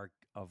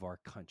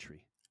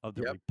country, of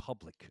the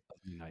Republic of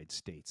the United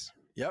States.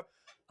 Yep.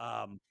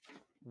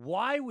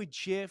 Why would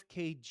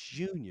JFK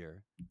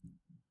Jr.,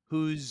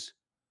 whose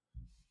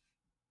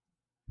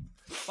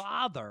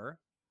father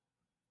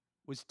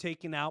was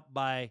taken out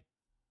by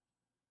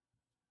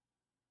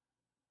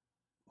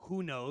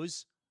who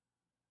knows,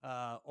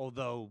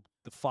 although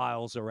the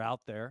files are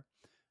out there,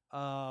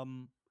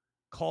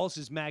 calls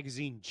his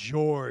magazine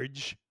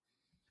George.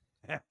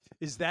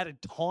 Is that a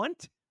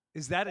taunt?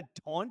 Is that a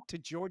taunt to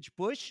George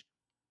Bush?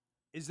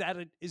 Is that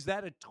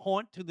a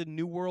taunt to the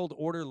New World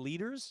Order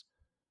leaders?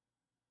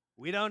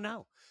 We don't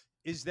know.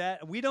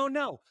 We don't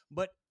know.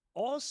 But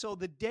also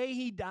the day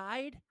he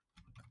died,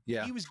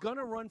 he was going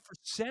to run for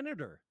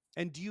senator.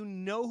 And do you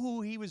know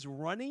who he was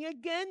running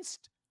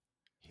against?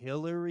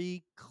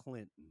 Hillary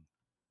Clinton.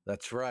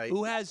 That's right.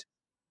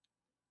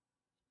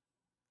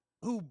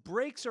 who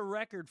breaks a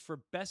record for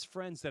best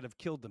friends that have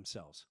killed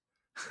themselves.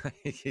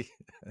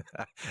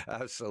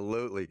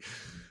 Absolutely.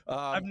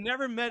 I've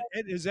never met.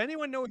 Does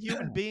anyone know a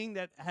human being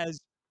that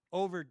has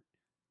over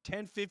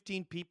 10,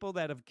 15 people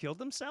that have killed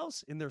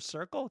themselves in their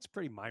circle? It's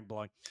pretty mind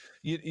blowing.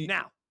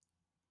 Now,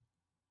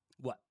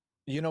 what?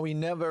 You know, he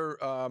never,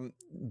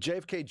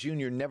 JFK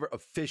Jr. never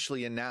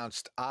officially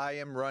announced, I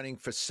am running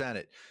for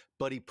Senate,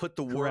 but he put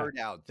the word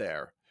out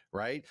there,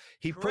 right?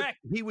 He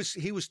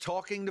was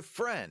talking to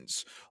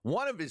friends.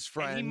 One of his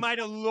friends. And he might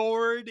have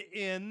lured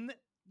in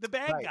the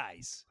bad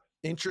guys.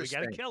 Interesting.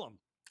 We got to kill him.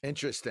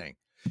 Interesting.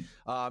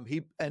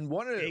 Maybe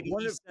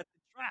he set the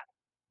trap.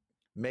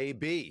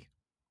 Maybe.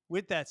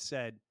 With that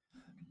said,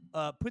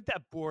 put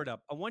that board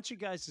up. I want you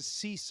guys to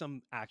see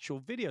some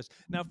actual videos.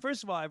 Now,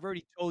 first of all, I've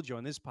already told you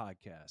on this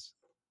podcast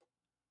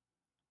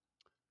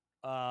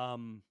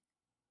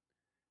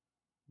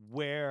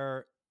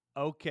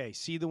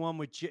see the one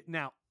with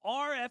now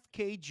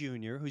RFK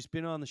Jr., who's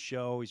been on the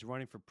show, he's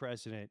running for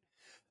president.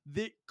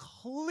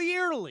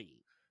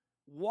 Clearly,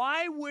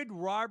 why would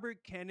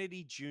Robert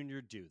Kennedy Jr.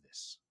 do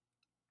this?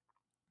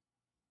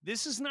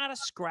 This is not a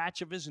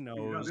scratch of his nose.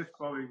 You know, this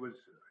probably was.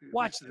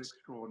 Watch this. This. Is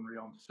extraordinary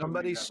on so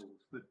many levels.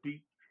 The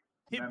deep.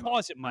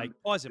 Pause it, Mike.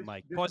 Pause it,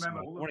 Mike. Pause it,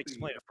 Mike. I want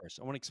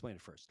to explain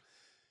it first.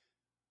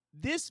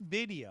 This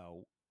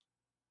video,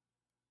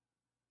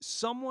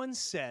 someone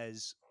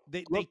says,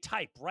 they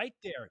type right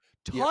there,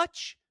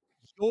 touch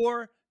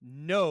your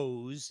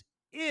nose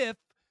if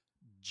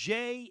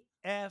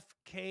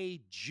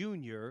JFK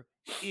Jr.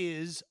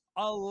 is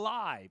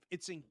alive.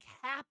 It's in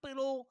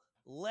capital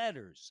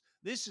letters.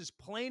 This is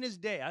plain as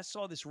day. I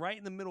saw this right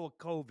in the middle of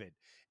COVID.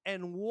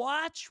 And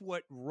watch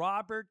what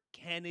Robert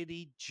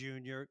Kennedy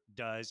Jr.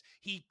 does.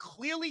 He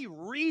clearly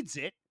reads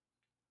it.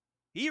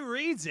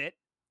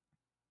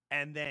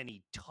 And then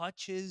he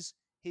touches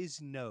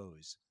his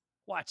nose.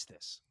 Watch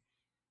this.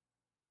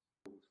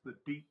 The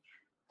Deitch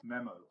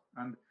memo.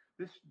 And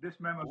this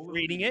memo, he's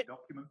reading it.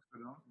 Documents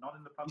that are not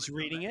in the public he's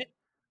reading domain. It.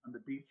 And the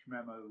Deitch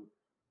memo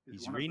is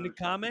he's one reading of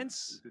the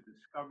comments. It's a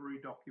discovery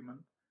document.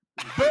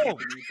 Boom!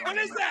 What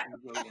is that?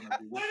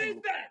 What is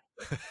that?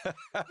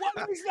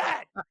 What is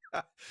that?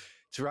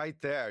 It's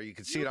right there. You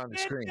can see it on the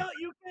screen.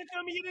 You can't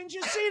tell me you didn't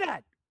just see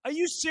that. Are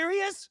you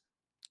serious?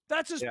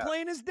 That's as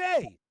plain as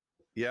day.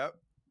 Yep.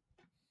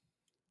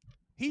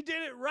 He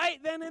did it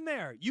right then and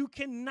there. You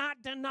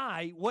cannot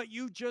deny what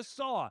you just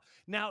saw.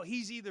 Now,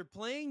 he's either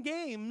playing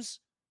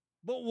games,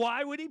 but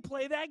why would he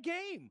play that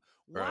game?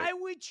 Right. Why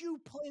would you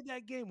play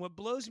that game? What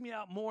blows me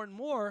out more and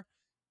more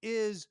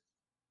is,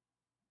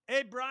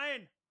 hey,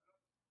 Brian.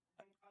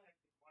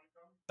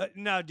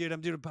 No, dude,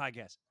 I'm doing a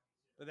podcast.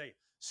 But there you go.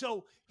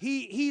 So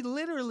he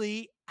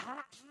literally,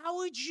 how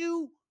would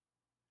you,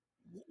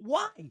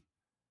 why?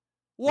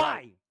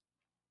 Right.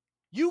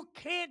 You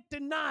can't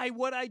deny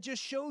what I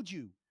just showed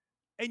you.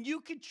 And you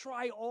can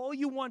try all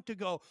you want to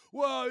go,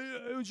 well,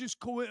 it was just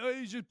cool.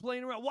 He's just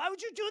playing around. Why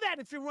would you do that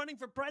if you're running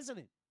for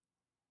president?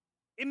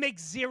 It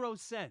makes zero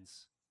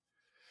sense.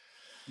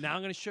 Now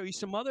I'm going to show you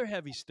some other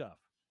heavy stuff.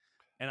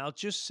 And I'll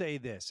just say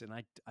this, and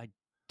I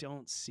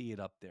don't see it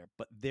up there,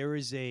 but there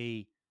is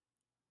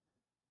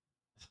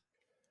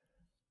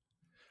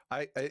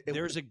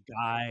there's a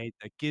guy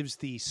that gives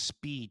the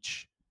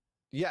speech.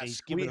 Yes, he's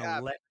giving a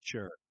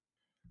lecture.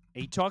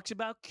 And he talks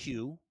about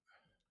Q,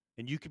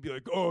 and you could be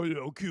like, "Oh, you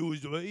know, Q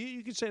is the way."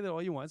 You can say that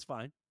all you want; it's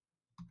fine.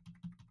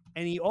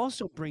 And he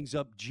also brings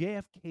up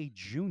JFK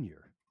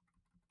Jr.,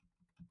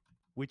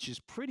 which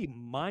is pretty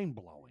mind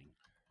blowing.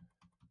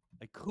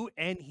 Like who?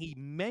 And he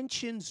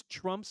mentions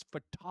Trump's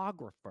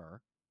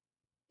photographer,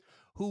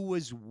 who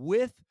was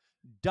with.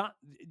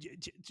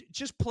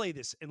 Just play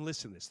this and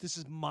listen to this. This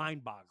is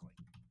mind boggling.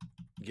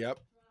 Yep.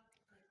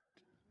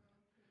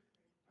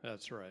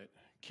 That's right.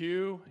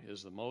 Q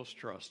is the most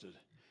trusted.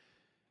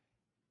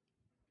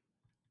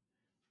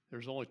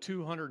 There's only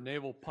 200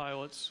 naval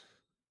pilots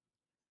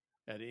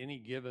at any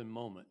given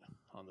moment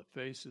on the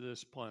face of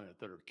this planet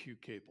that are Q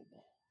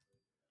capable.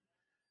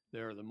 They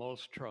are the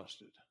most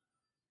trusted.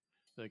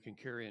 They can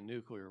carry a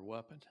nuclear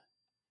weapon.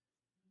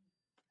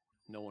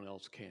 No one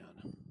else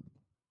can.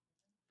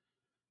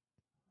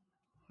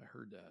 I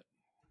heard that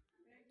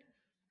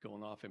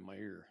going off in my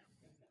ear.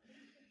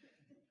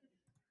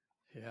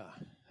 Yeah,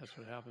 that's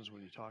what happens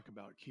when you talk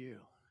about Q.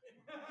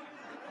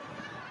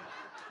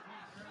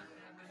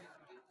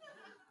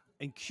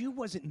 And Q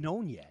wasn't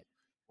known yet.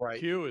 Right.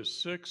 Q is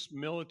 6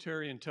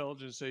 military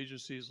intelligence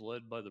agencies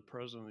led by the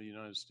President of the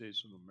United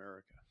States of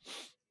America.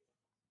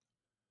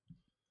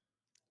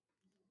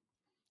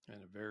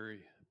 And a very,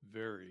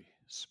 very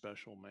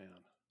special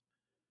man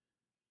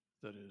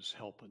that is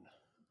helping,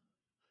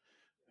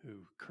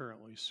 who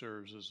currently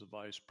serves as the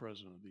Vice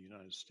President of the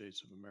United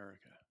States of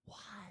America.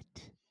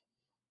 What?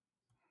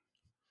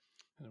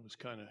 And it was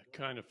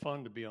kind of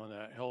fun to be on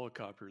that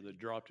helicopter that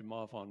dropped him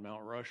off on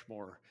Mount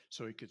Rushmore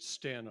so he could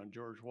stand on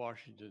George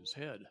Washington's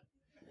head.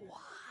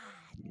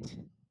 What?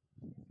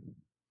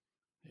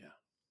 Yeah.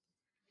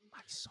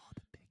 I saw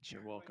the picture.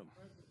 You're welcome.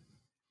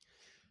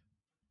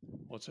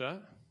 What's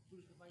that?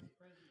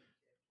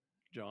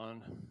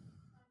 John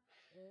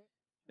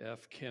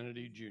F.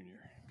 Kennedy Jr.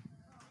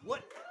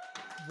 What?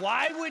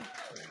 Why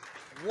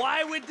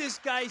would this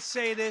guy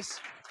say this?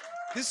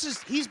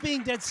 He's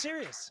being dead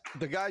serious.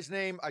 The guy's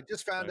name, I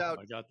just found out.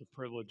 I got the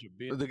privilege of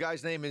being. The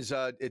guy's name is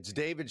it's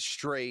David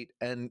Straight,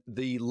 and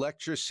the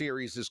lecture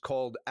series is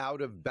called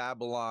Out of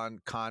Babylon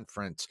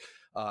Conference,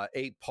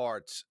 8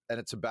 parts, and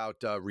it's about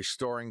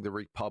restoring the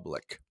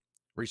Republic.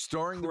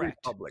 Restoring Correct.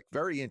 the Republic.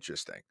 Very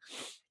interesting.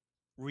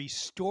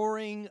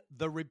 Restoring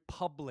the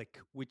Republic,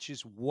 which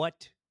is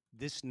what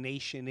this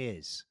nation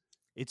is.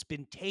 It's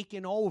been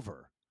taken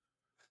over.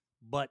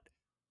 But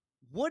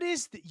what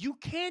is you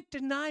can't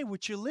deny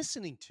what you're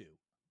listening to.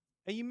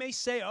 And you may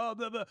say, oh,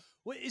 blah, blah.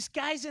 Well, this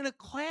guy's in a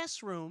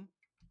classroom.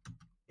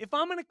 If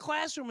I'm in a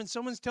classroom and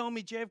someone's telling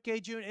me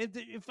JFK Jr.,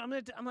 if I'm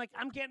like,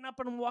 I'm getting up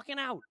and I'm walking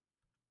out.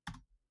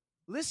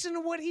 Listen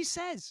to what he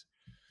says.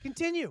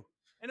 Continue.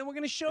 And then we're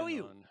going to show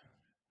you. On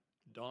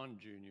Don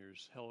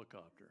Jr.'s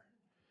helicopter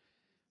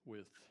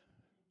with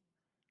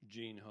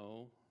Gene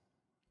Ho.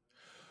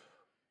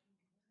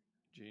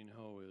 Gene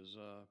Ho is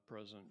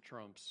President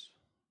Trump's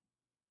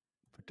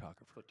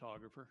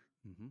photographer.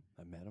 Mm-hmm.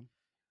 I met him.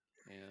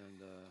 And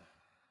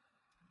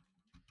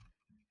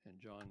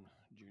John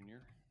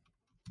Jr.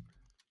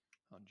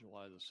 on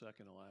July the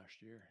 2nd of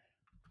last year.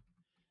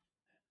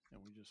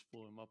 And we just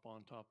flew him up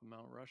on top of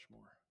Mount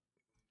Rushmore.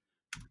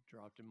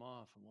 Dropped him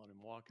off and let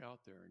him walk out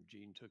there, and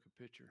Gene took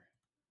a picture.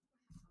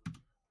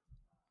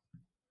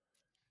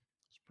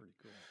 It's pretty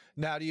cool.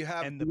 Now,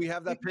 do we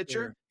have that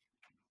picture?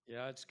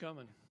 Yeah, it's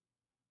coming.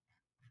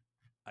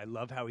 I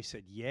love how he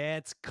said, yeah,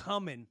 it's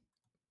coming.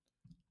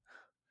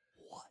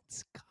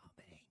 What's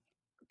coming?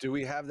 Do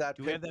we have that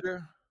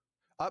picture?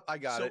 I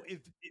got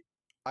it.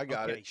 I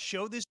got it.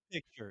 Show this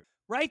picture.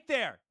 Right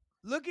there.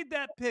 Look at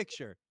that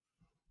picture.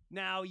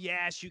 Now,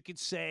 yes, you could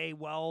say,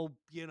 well,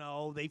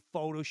 they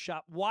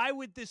Photoshop. Why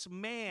would this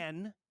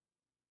man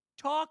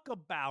talk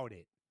about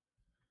it?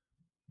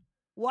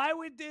 Why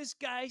would this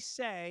guy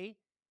say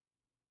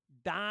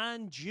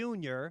Don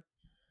Jr.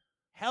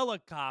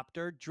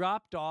 helicopter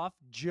dropped off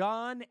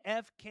John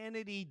F.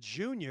 Kennedy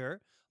Jr.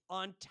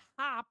 on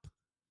top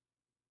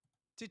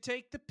to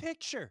take the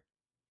picture?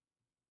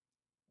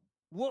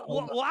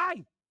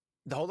 Why?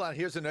 Hold on.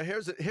 Here's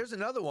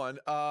another one.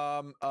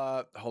 Hold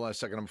on a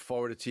second. I'm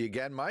forward it to you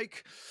again,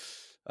 Mike.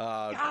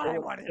 I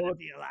wanted to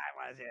be alive.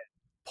 Was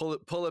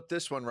it? Pull up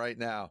this one right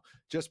now,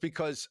 just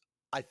because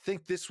I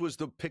think this was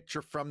the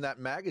picture from that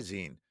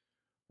magazine,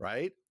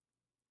 right?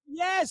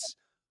 Yes.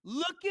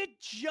 Look at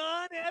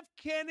John F.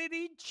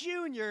 Kennedy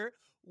Jr.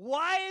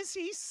 Why is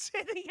he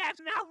sitting at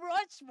Mount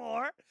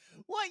Rushmore?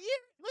 What?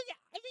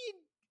 I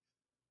mean,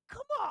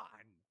 come on.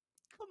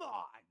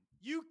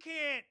 You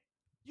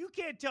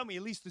can't tell me.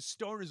 At least the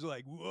stoners are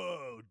like,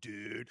 whoa,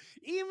 dude.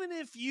 Even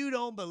if you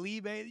don't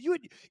believe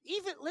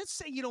let's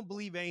say you don't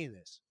believe any of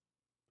this,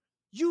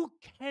 you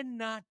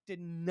cannot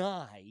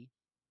deny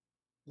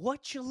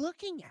what you're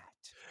looking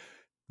at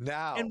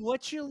now and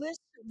what you're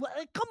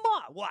listening. Come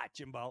on, what,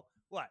 Jimbo?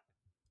 What?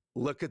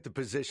 Look at the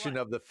position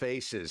of the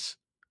faces.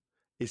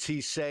 Is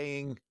he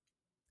saying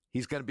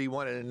he's going to be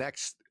one of the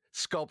next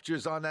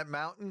sculptures on that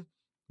mountain?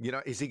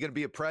 Is he going to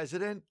be a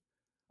president?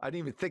 I didn't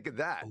even think of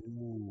that.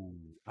 Ooh,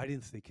 I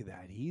didn't think of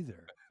that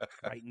either.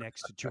 Right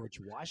next to George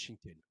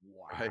Washington.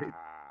 Wow. Right?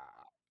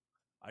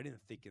 I didn't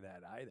think of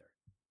that either.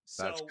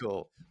 That's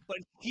cool. But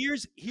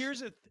here's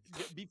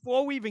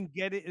before we even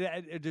get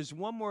it, there's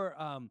one more.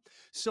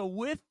 So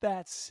with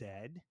that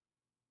said,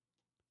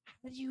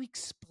 how do you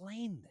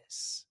explain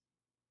this?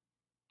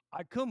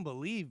 I couldn't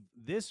believe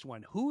this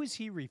one. Who is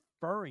he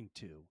referring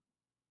to?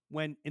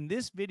 When in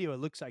this video, it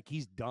looks like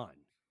he's done.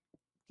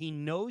 He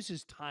knows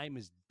his time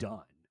is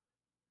done.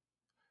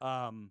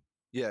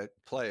 Yeah,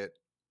 play it.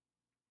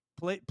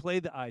 Play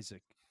the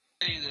Isaac.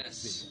 Say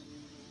this.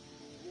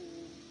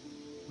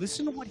 Video.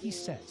 Listen to what he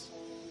says.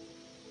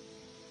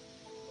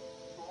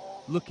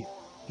 Look at,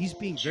 he's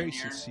being very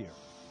sincere.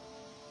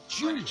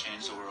 Junior going to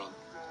change the world.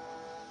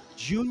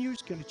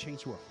 Junior's going to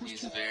change the world.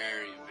 He's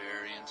very,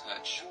 very in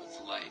touch with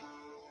the light.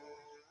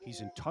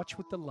 He's in touch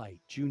with the light,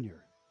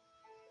 Junior.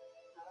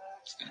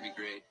 It's going to be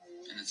great,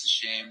 and it's a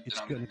shame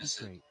that I'm going to miss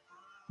it.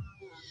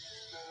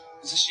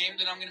 It's a shame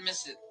that I'm going to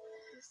miss it.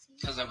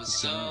 Because I was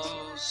so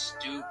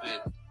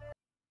stupid.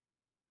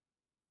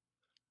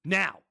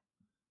 Now,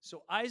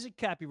 so Isaac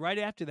Cappy, right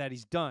after that,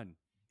 he's done.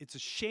 It's a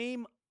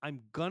shame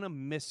I'm going to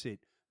miss it.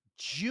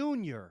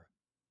 Junior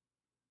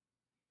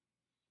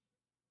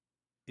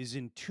is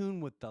in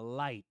tune with the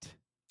light.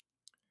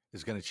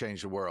 Is going to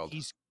change the world.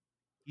 He's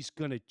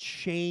going to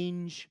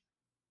change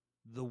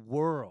the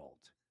world.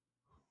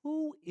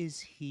 Who is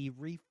he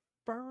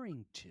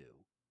referring to?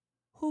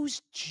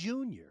 Who's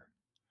Junior?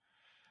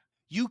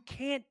 You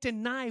can't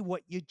deny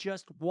what you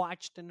just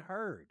watched and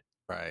heard.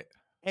 Right.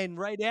 And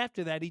right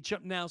after that, he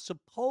jumped. Now,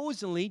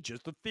 supposedly,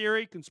 just a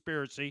theory,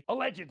 conspiracy,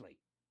 allegedly,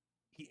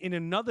 in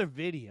another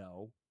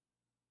video,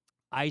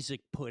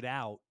 Isaac put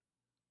out,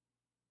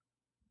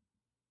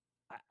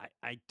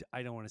 I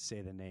don't want to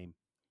say the name.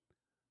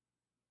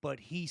 But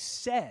he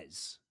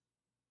says,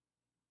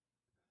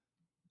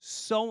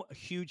 so a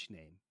huge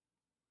name.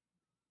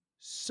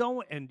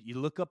 So, and you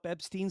look up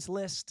Epstein's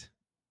list.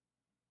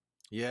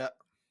 Yeah.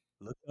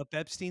 Look up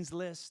Epstein's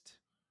list,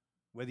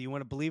 whether you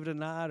want to believe it or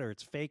not, or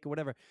it's fake or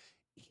whatever.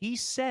 He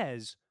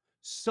says,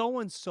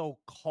 so-and-so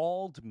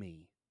called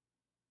me,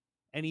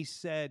 and he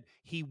said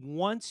he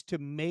wants to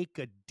make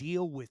a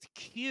deal with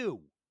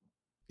Q.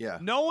 Yeah.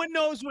 No one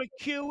knows what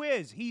Q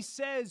is. He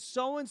says,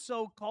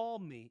 so-and-so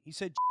called me. He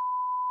said,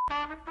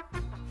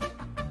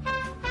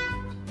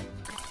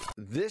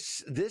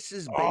 This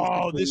is basically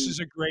oh, this is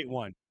a great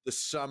one. the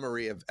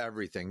summary of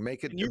everything.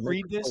 Make it. Can you make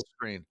read it this? full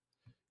screen.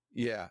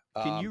 Yeah.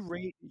 Can you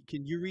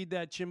read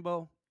that,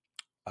 Chimbo?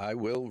 I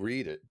will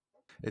read it.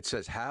 It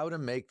says, how to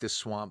make the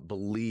swamp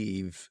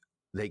believe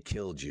they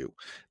killed you.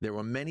 There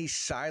were many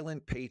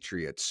silent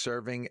patriots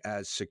serving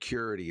as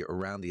security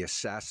around the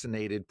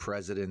assassinated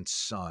president's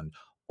son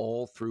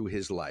all through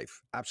his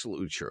life.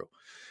 Absolutely true.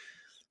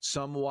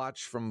 Some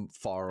watched from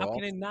far off. How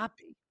can it not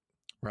be?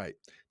 Right.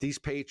 These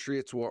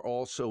patriots were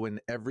also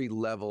in every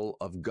level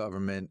of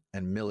government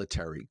and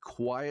military,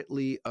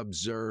 quietly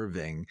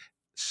observing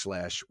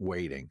 /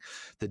 waiting.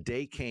 The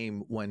day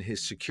came when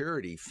his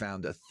security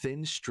found a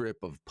thin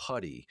strip of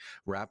putty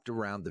wrapped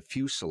around the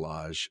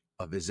fuselage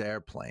of his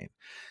airplane.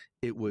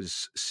 It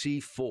was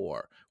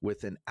C4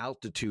 with an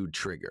altitude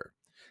trigger.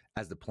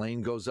 As the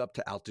plane goes up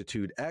to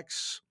altitude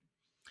X,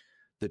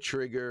 the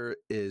trigger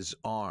is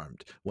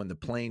armed. When the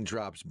plane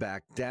drops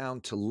back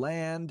down to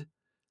land,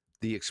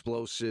 the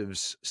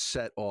explosives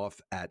set off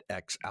at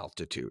X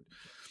altitude.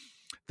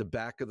 The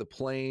back of the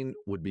plane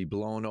would be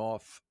blown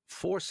off,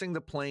 forcing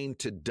the plane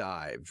to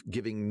dive,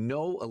 giving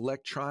no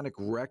electronic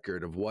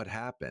record of what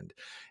happened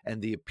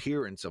and the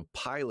appearance of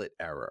pilot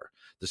error.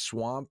 The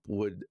swamp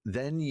would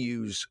then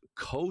use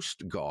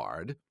Coast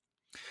Guard,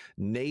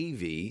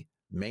 Navy,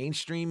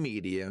 mainstream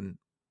media,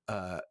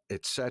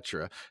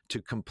 etc.,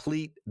 to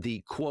complete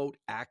the quote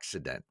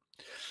accident.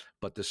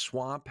 But the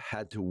swamp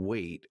had to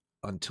wait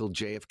until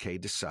JFK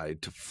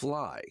decided to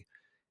fly.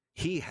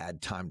 He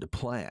had time to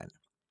plan.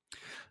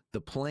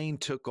 The plane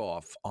took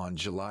off on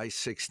July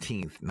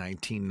 16th,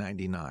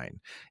 1999.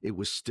 It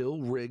was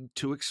still rigged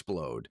to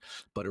explode,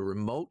 but a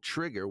remote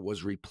trigger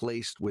was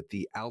replaced with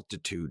the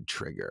altitude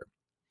trigger.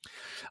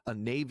 A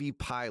Navy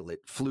pilot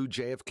flew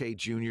JFK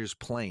Jr.'s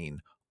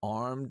plane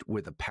armed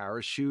with a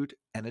parachute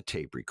and a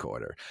tape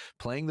recorder.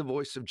 Playing the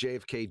voice of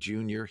JFK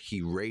Jr.,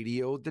 he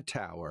radioed the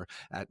tower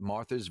at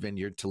Martha's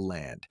Vineyard to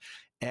land.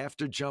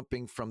 After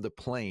jumping from the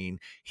plane,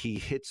 he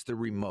hits the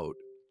remote.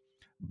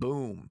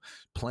 Boom.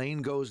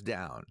 Plane goes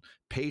down.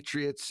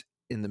 Patriots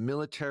in the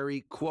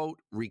military,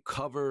 quote,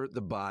 recover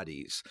the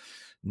bodies.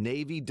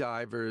 Navy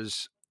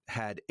divers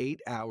had 8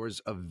 hours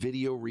of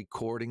video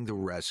recording the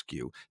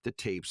rescue. The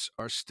tapes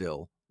are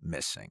still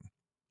missing.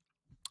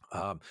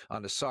 On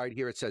the side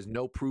here, it says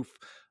no proof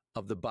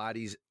of the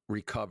bodies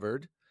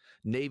recovered.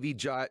 Navy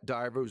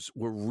divers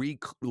were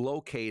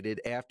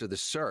relocated after the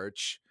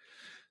search.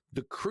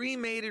 The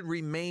cremated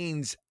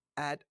remains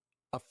at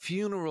a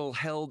funeral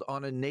held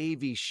on a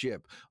Navy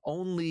ship.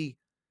 Only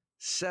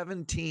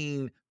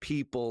 17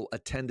 people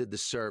attended the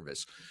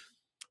service.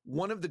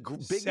 One of the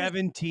biggest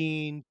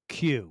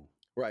 17Q.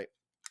 Right.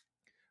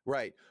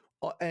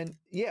 And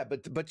yeah,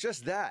 but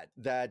just that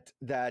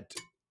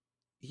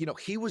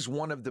he was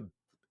one of the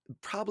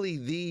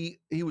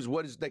he was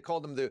what is they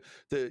called him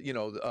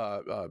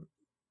the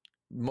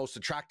most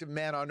attractive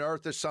man on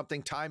earth or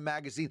something, Time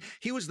magazine.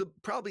 He was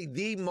probably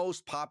the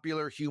most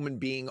popular human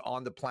being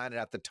on the planet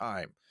at the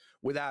time,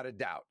 without a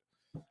doubt.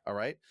 All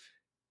right.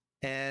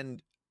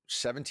 And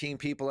 17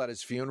 people at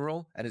his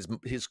funeral, and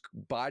his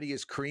body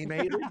is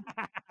cremated.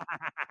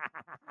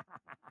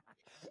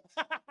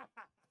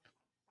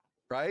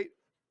 Right?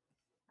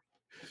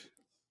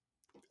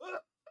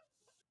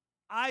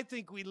 I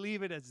think we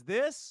leave it as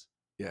this.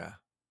 Yeah.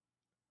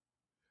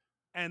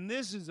 And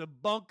this is a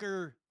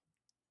bunker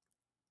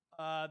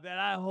that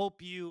I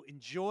hope you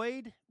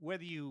enjoyed,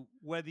 whether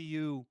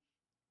you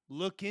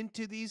look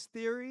into these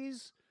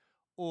theories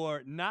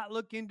or not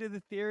look into the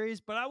theories.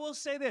 But I will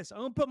say this. I'm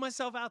going to put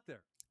myself out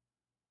there.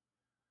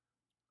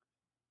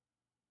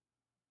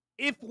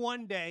 If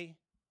one day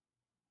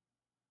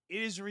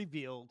it is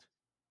revealed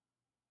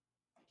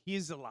he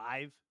is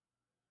alive,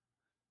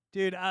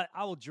 dude, I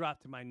will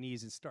drop to my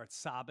knees and start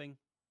sobbing.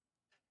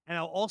 And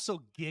I'll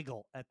also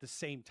giggle at the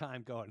same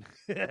time going,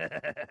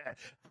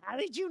 how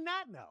did you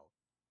not know?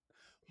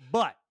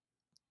 But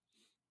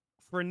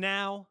for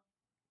now,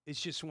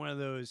 it's just one of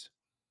those,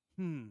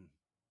 Yeah.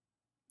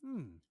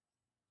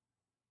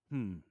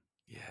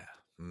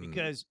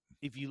 Because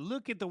if you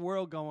look at the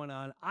world going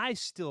on, I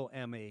still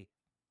am a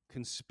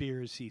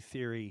conspiracy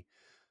theory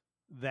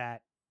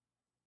that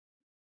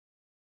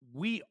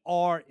we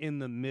are in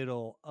the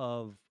middle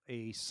of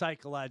a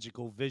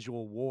psychological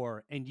visual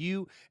war, and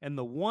you and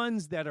the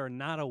ones that are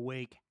not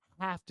awake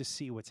have to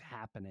see what's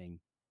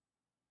happening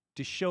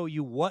to show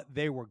you what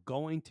they were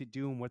going to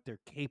do and what they're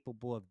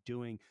capable of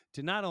doing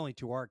to not only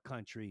to our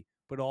country,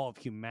 but all of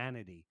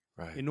humanity,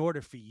 Right. in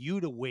order for you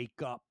to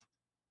wake up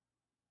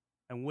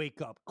and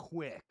wake up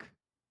quick.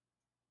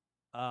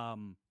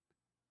 And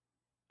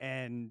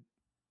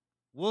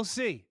we'll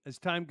see as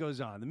time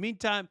goes on. In the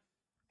meantime,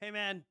 hey,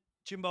 man,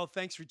 Jimbo,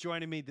 thanks for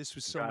joining me. This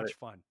was so much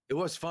fun. It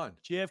was fun.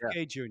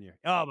 JFK Jr.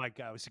 Oh, my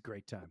God. It was a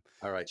great time.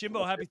 All right.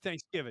 Jimbo, happy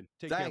Thanksgiving.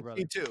 Take care,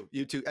 brother. You too.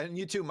 You too. And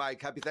you too,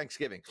 Mike. Happy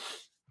Thanksgiving.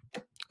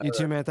 You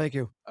too, man. Thank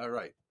you. All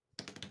right.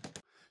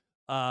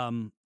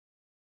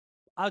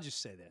 I'll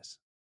just say this.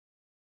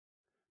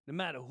 No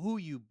matter who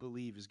you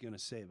believe is going to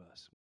save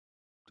us,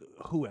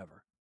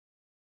 whoever,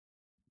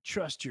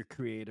 trust your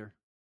creator.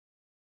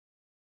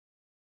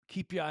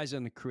 Keep your eyes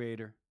on the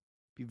creator.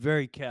 Be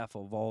very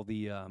careful of all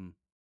the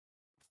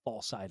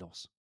false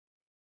idols.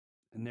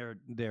 And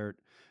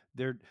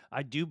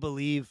I do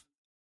believe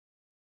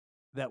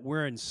that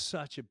we're in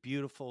such a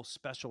beautiful,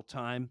 special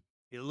time.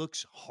 It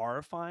looks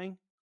horrifying,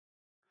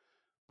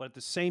 but at the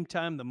same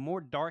time, the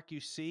more dark you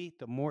see,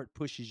 the more it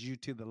pushes you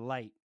to the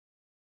light.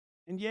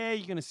 And yeah,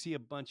 you're going to see a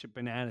bunch of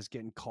bananas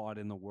getting caught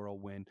in the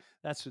whirlwind.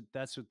 That's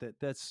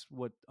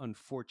what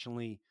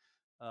unfortunately,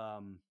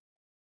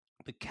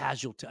 the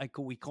casualty,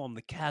 we call them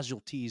the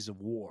casualties of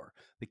war,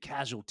 the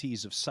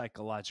casualties of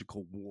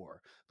psychological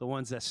war, the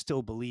ones that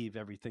still believe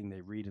everything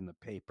they read in the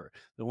paper,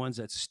 the ones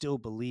that still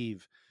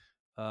believe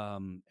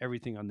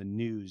everything on the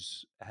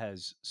news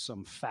has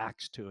some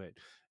facts to it.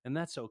 And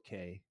that's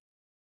okay.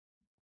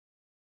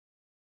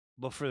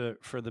 But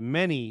for the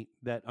many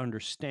that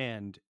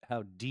understand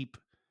how deep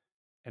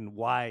and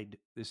wide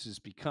this is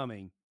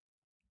becoming,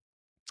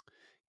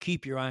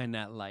 keep your eye on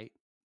that light.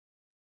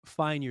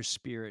 Find your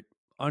spirit,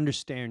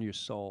 understand your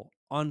soul,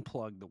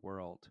 unplug the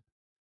world,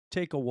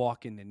 take a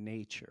walk into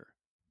nature.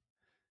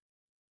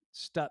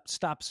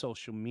 Stop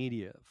social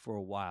media for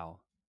a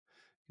while,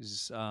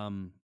 because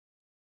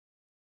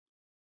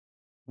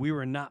we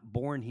were not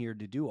born here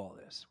to do all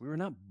this. We were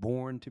not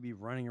born to be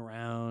running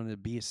around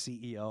and be a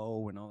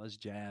CEO and all this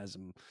jazz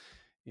and,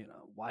 you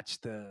know, watch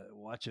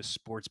a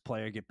sports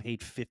player get paid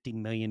 $50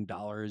 million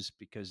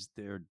because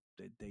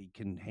they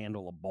can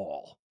handle a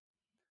ball.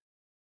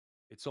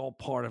 It's all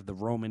part of the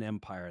Roman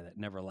Empire that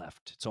never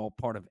left. It's all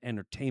part of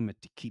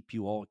entertainment to keep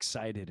you all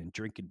excited and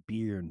drinking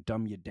beer and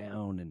dumb you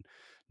down and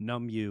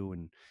numb you.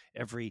 And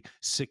every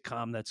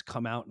sitcom that's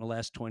come out in the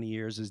last 20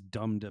 years has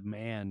dumbed a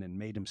man and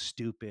made him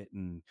stupid.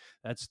 And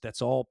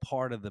that's all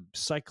part of the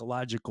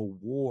psychological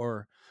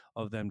war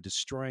of them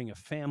destroying a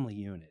family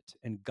unit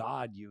and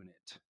God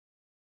unit.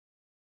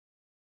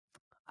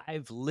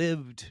 I've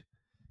lived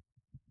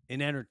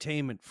in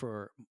entertainment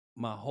for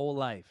my whole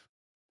life.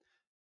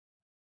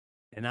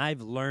 And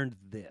I've learned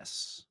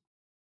this.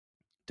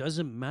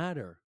 Doesn't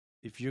matter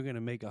if you're going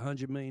to make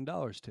 $100 million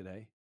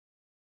today.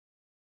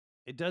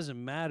 It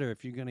doesn't matter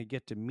if you're going to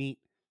get to meet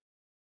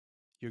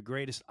your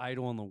greatest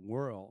idol in the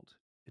world.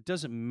 It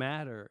doesn't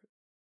matter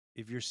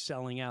if you're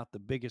selling out the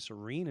biggest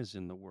arenas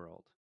in the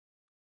world.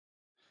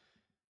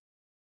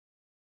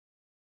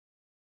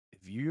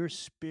 If your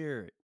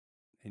spirit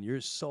and your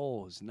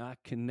soul is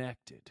not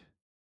connected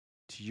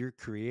to your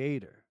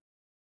creator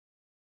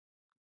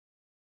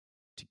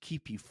to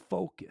keep you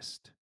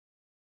focused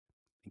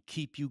and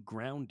keep you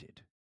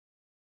grounded,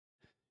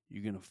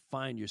 you're going to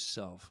find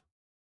yourself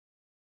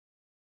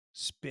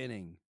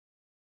spinning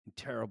in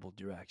terrible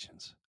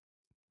directions.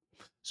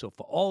 So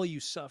for all of you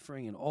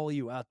suffering and all of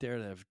you out there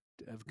that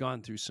have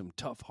gone through some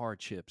tough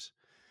hardships,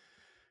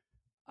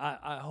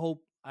 I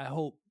hope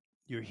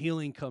your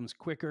healing comes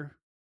quicker.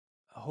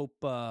 I hope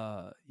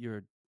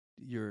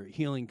your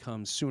healing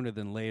comes sooner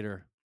than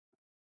later.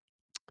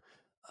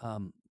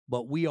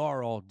 But we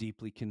are all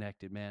deeply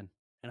connected, man.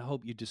 And I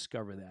hope you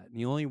discover that. And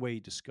the only way you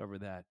discover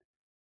that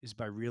is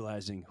by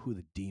realizing who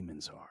the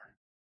demons are.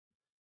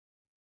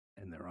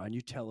 And they're on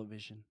your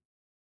television.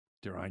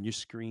 They're on your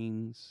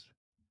screens.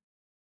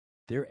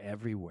 They're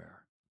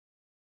everywhere.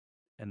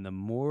 And the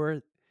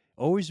more,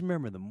 always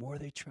remember, the more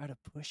they try to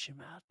push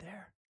him out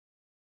there,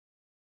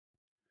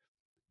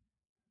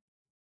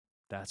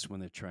 that's when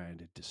they're trying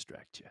to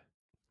distract you.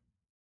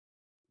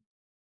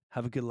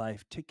 Have a good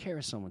life. Take care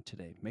of someone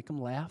today. Make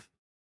them laugh.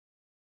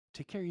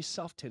 Take care of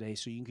yourself today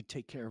so you can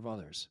take care of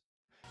others.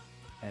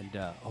 And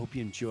I hope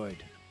you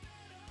enjoyed.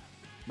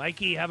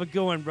 Mikey, have a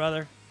good one,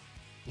 brother.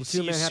 We'll see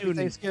you, man. Happy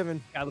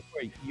Thanksgiving.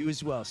 California. You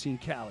as well. See you in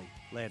Cali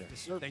later. Yes,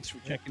 sir. Thanks for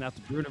checking out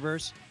the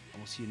Breuniverse,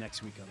 and we'll see you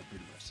next week on the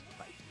Breuniverse.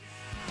 Bye.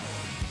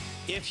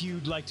 If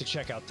you'd like to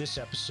check out this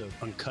episode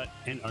uncut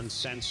and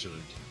uncensored,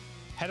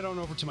 head on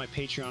over to my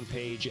Patreon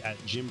page at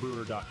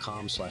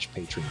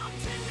jimbreuer.com/Patreon.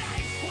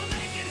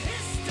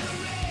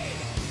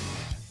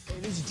 Hey,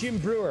 this is Jim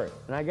Breuer,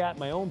 and I got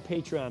my own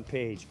Patreon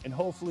page, and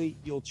hopefully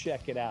you'll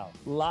check it out.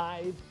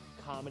 Live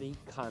comedy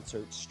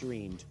concert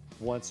streamed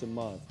once a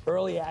month.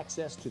 Early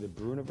access to the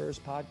Breuniverse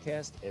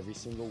podcast every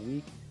single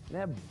week, and I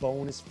have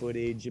bonus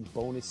footage and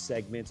bonus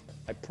segments.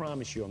 I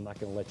promise you I'm not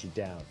going to let you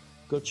down.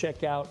 Go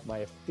check out my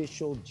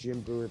official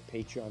Jim Breuer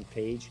Patreon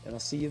page, and I'll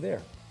see you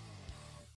there.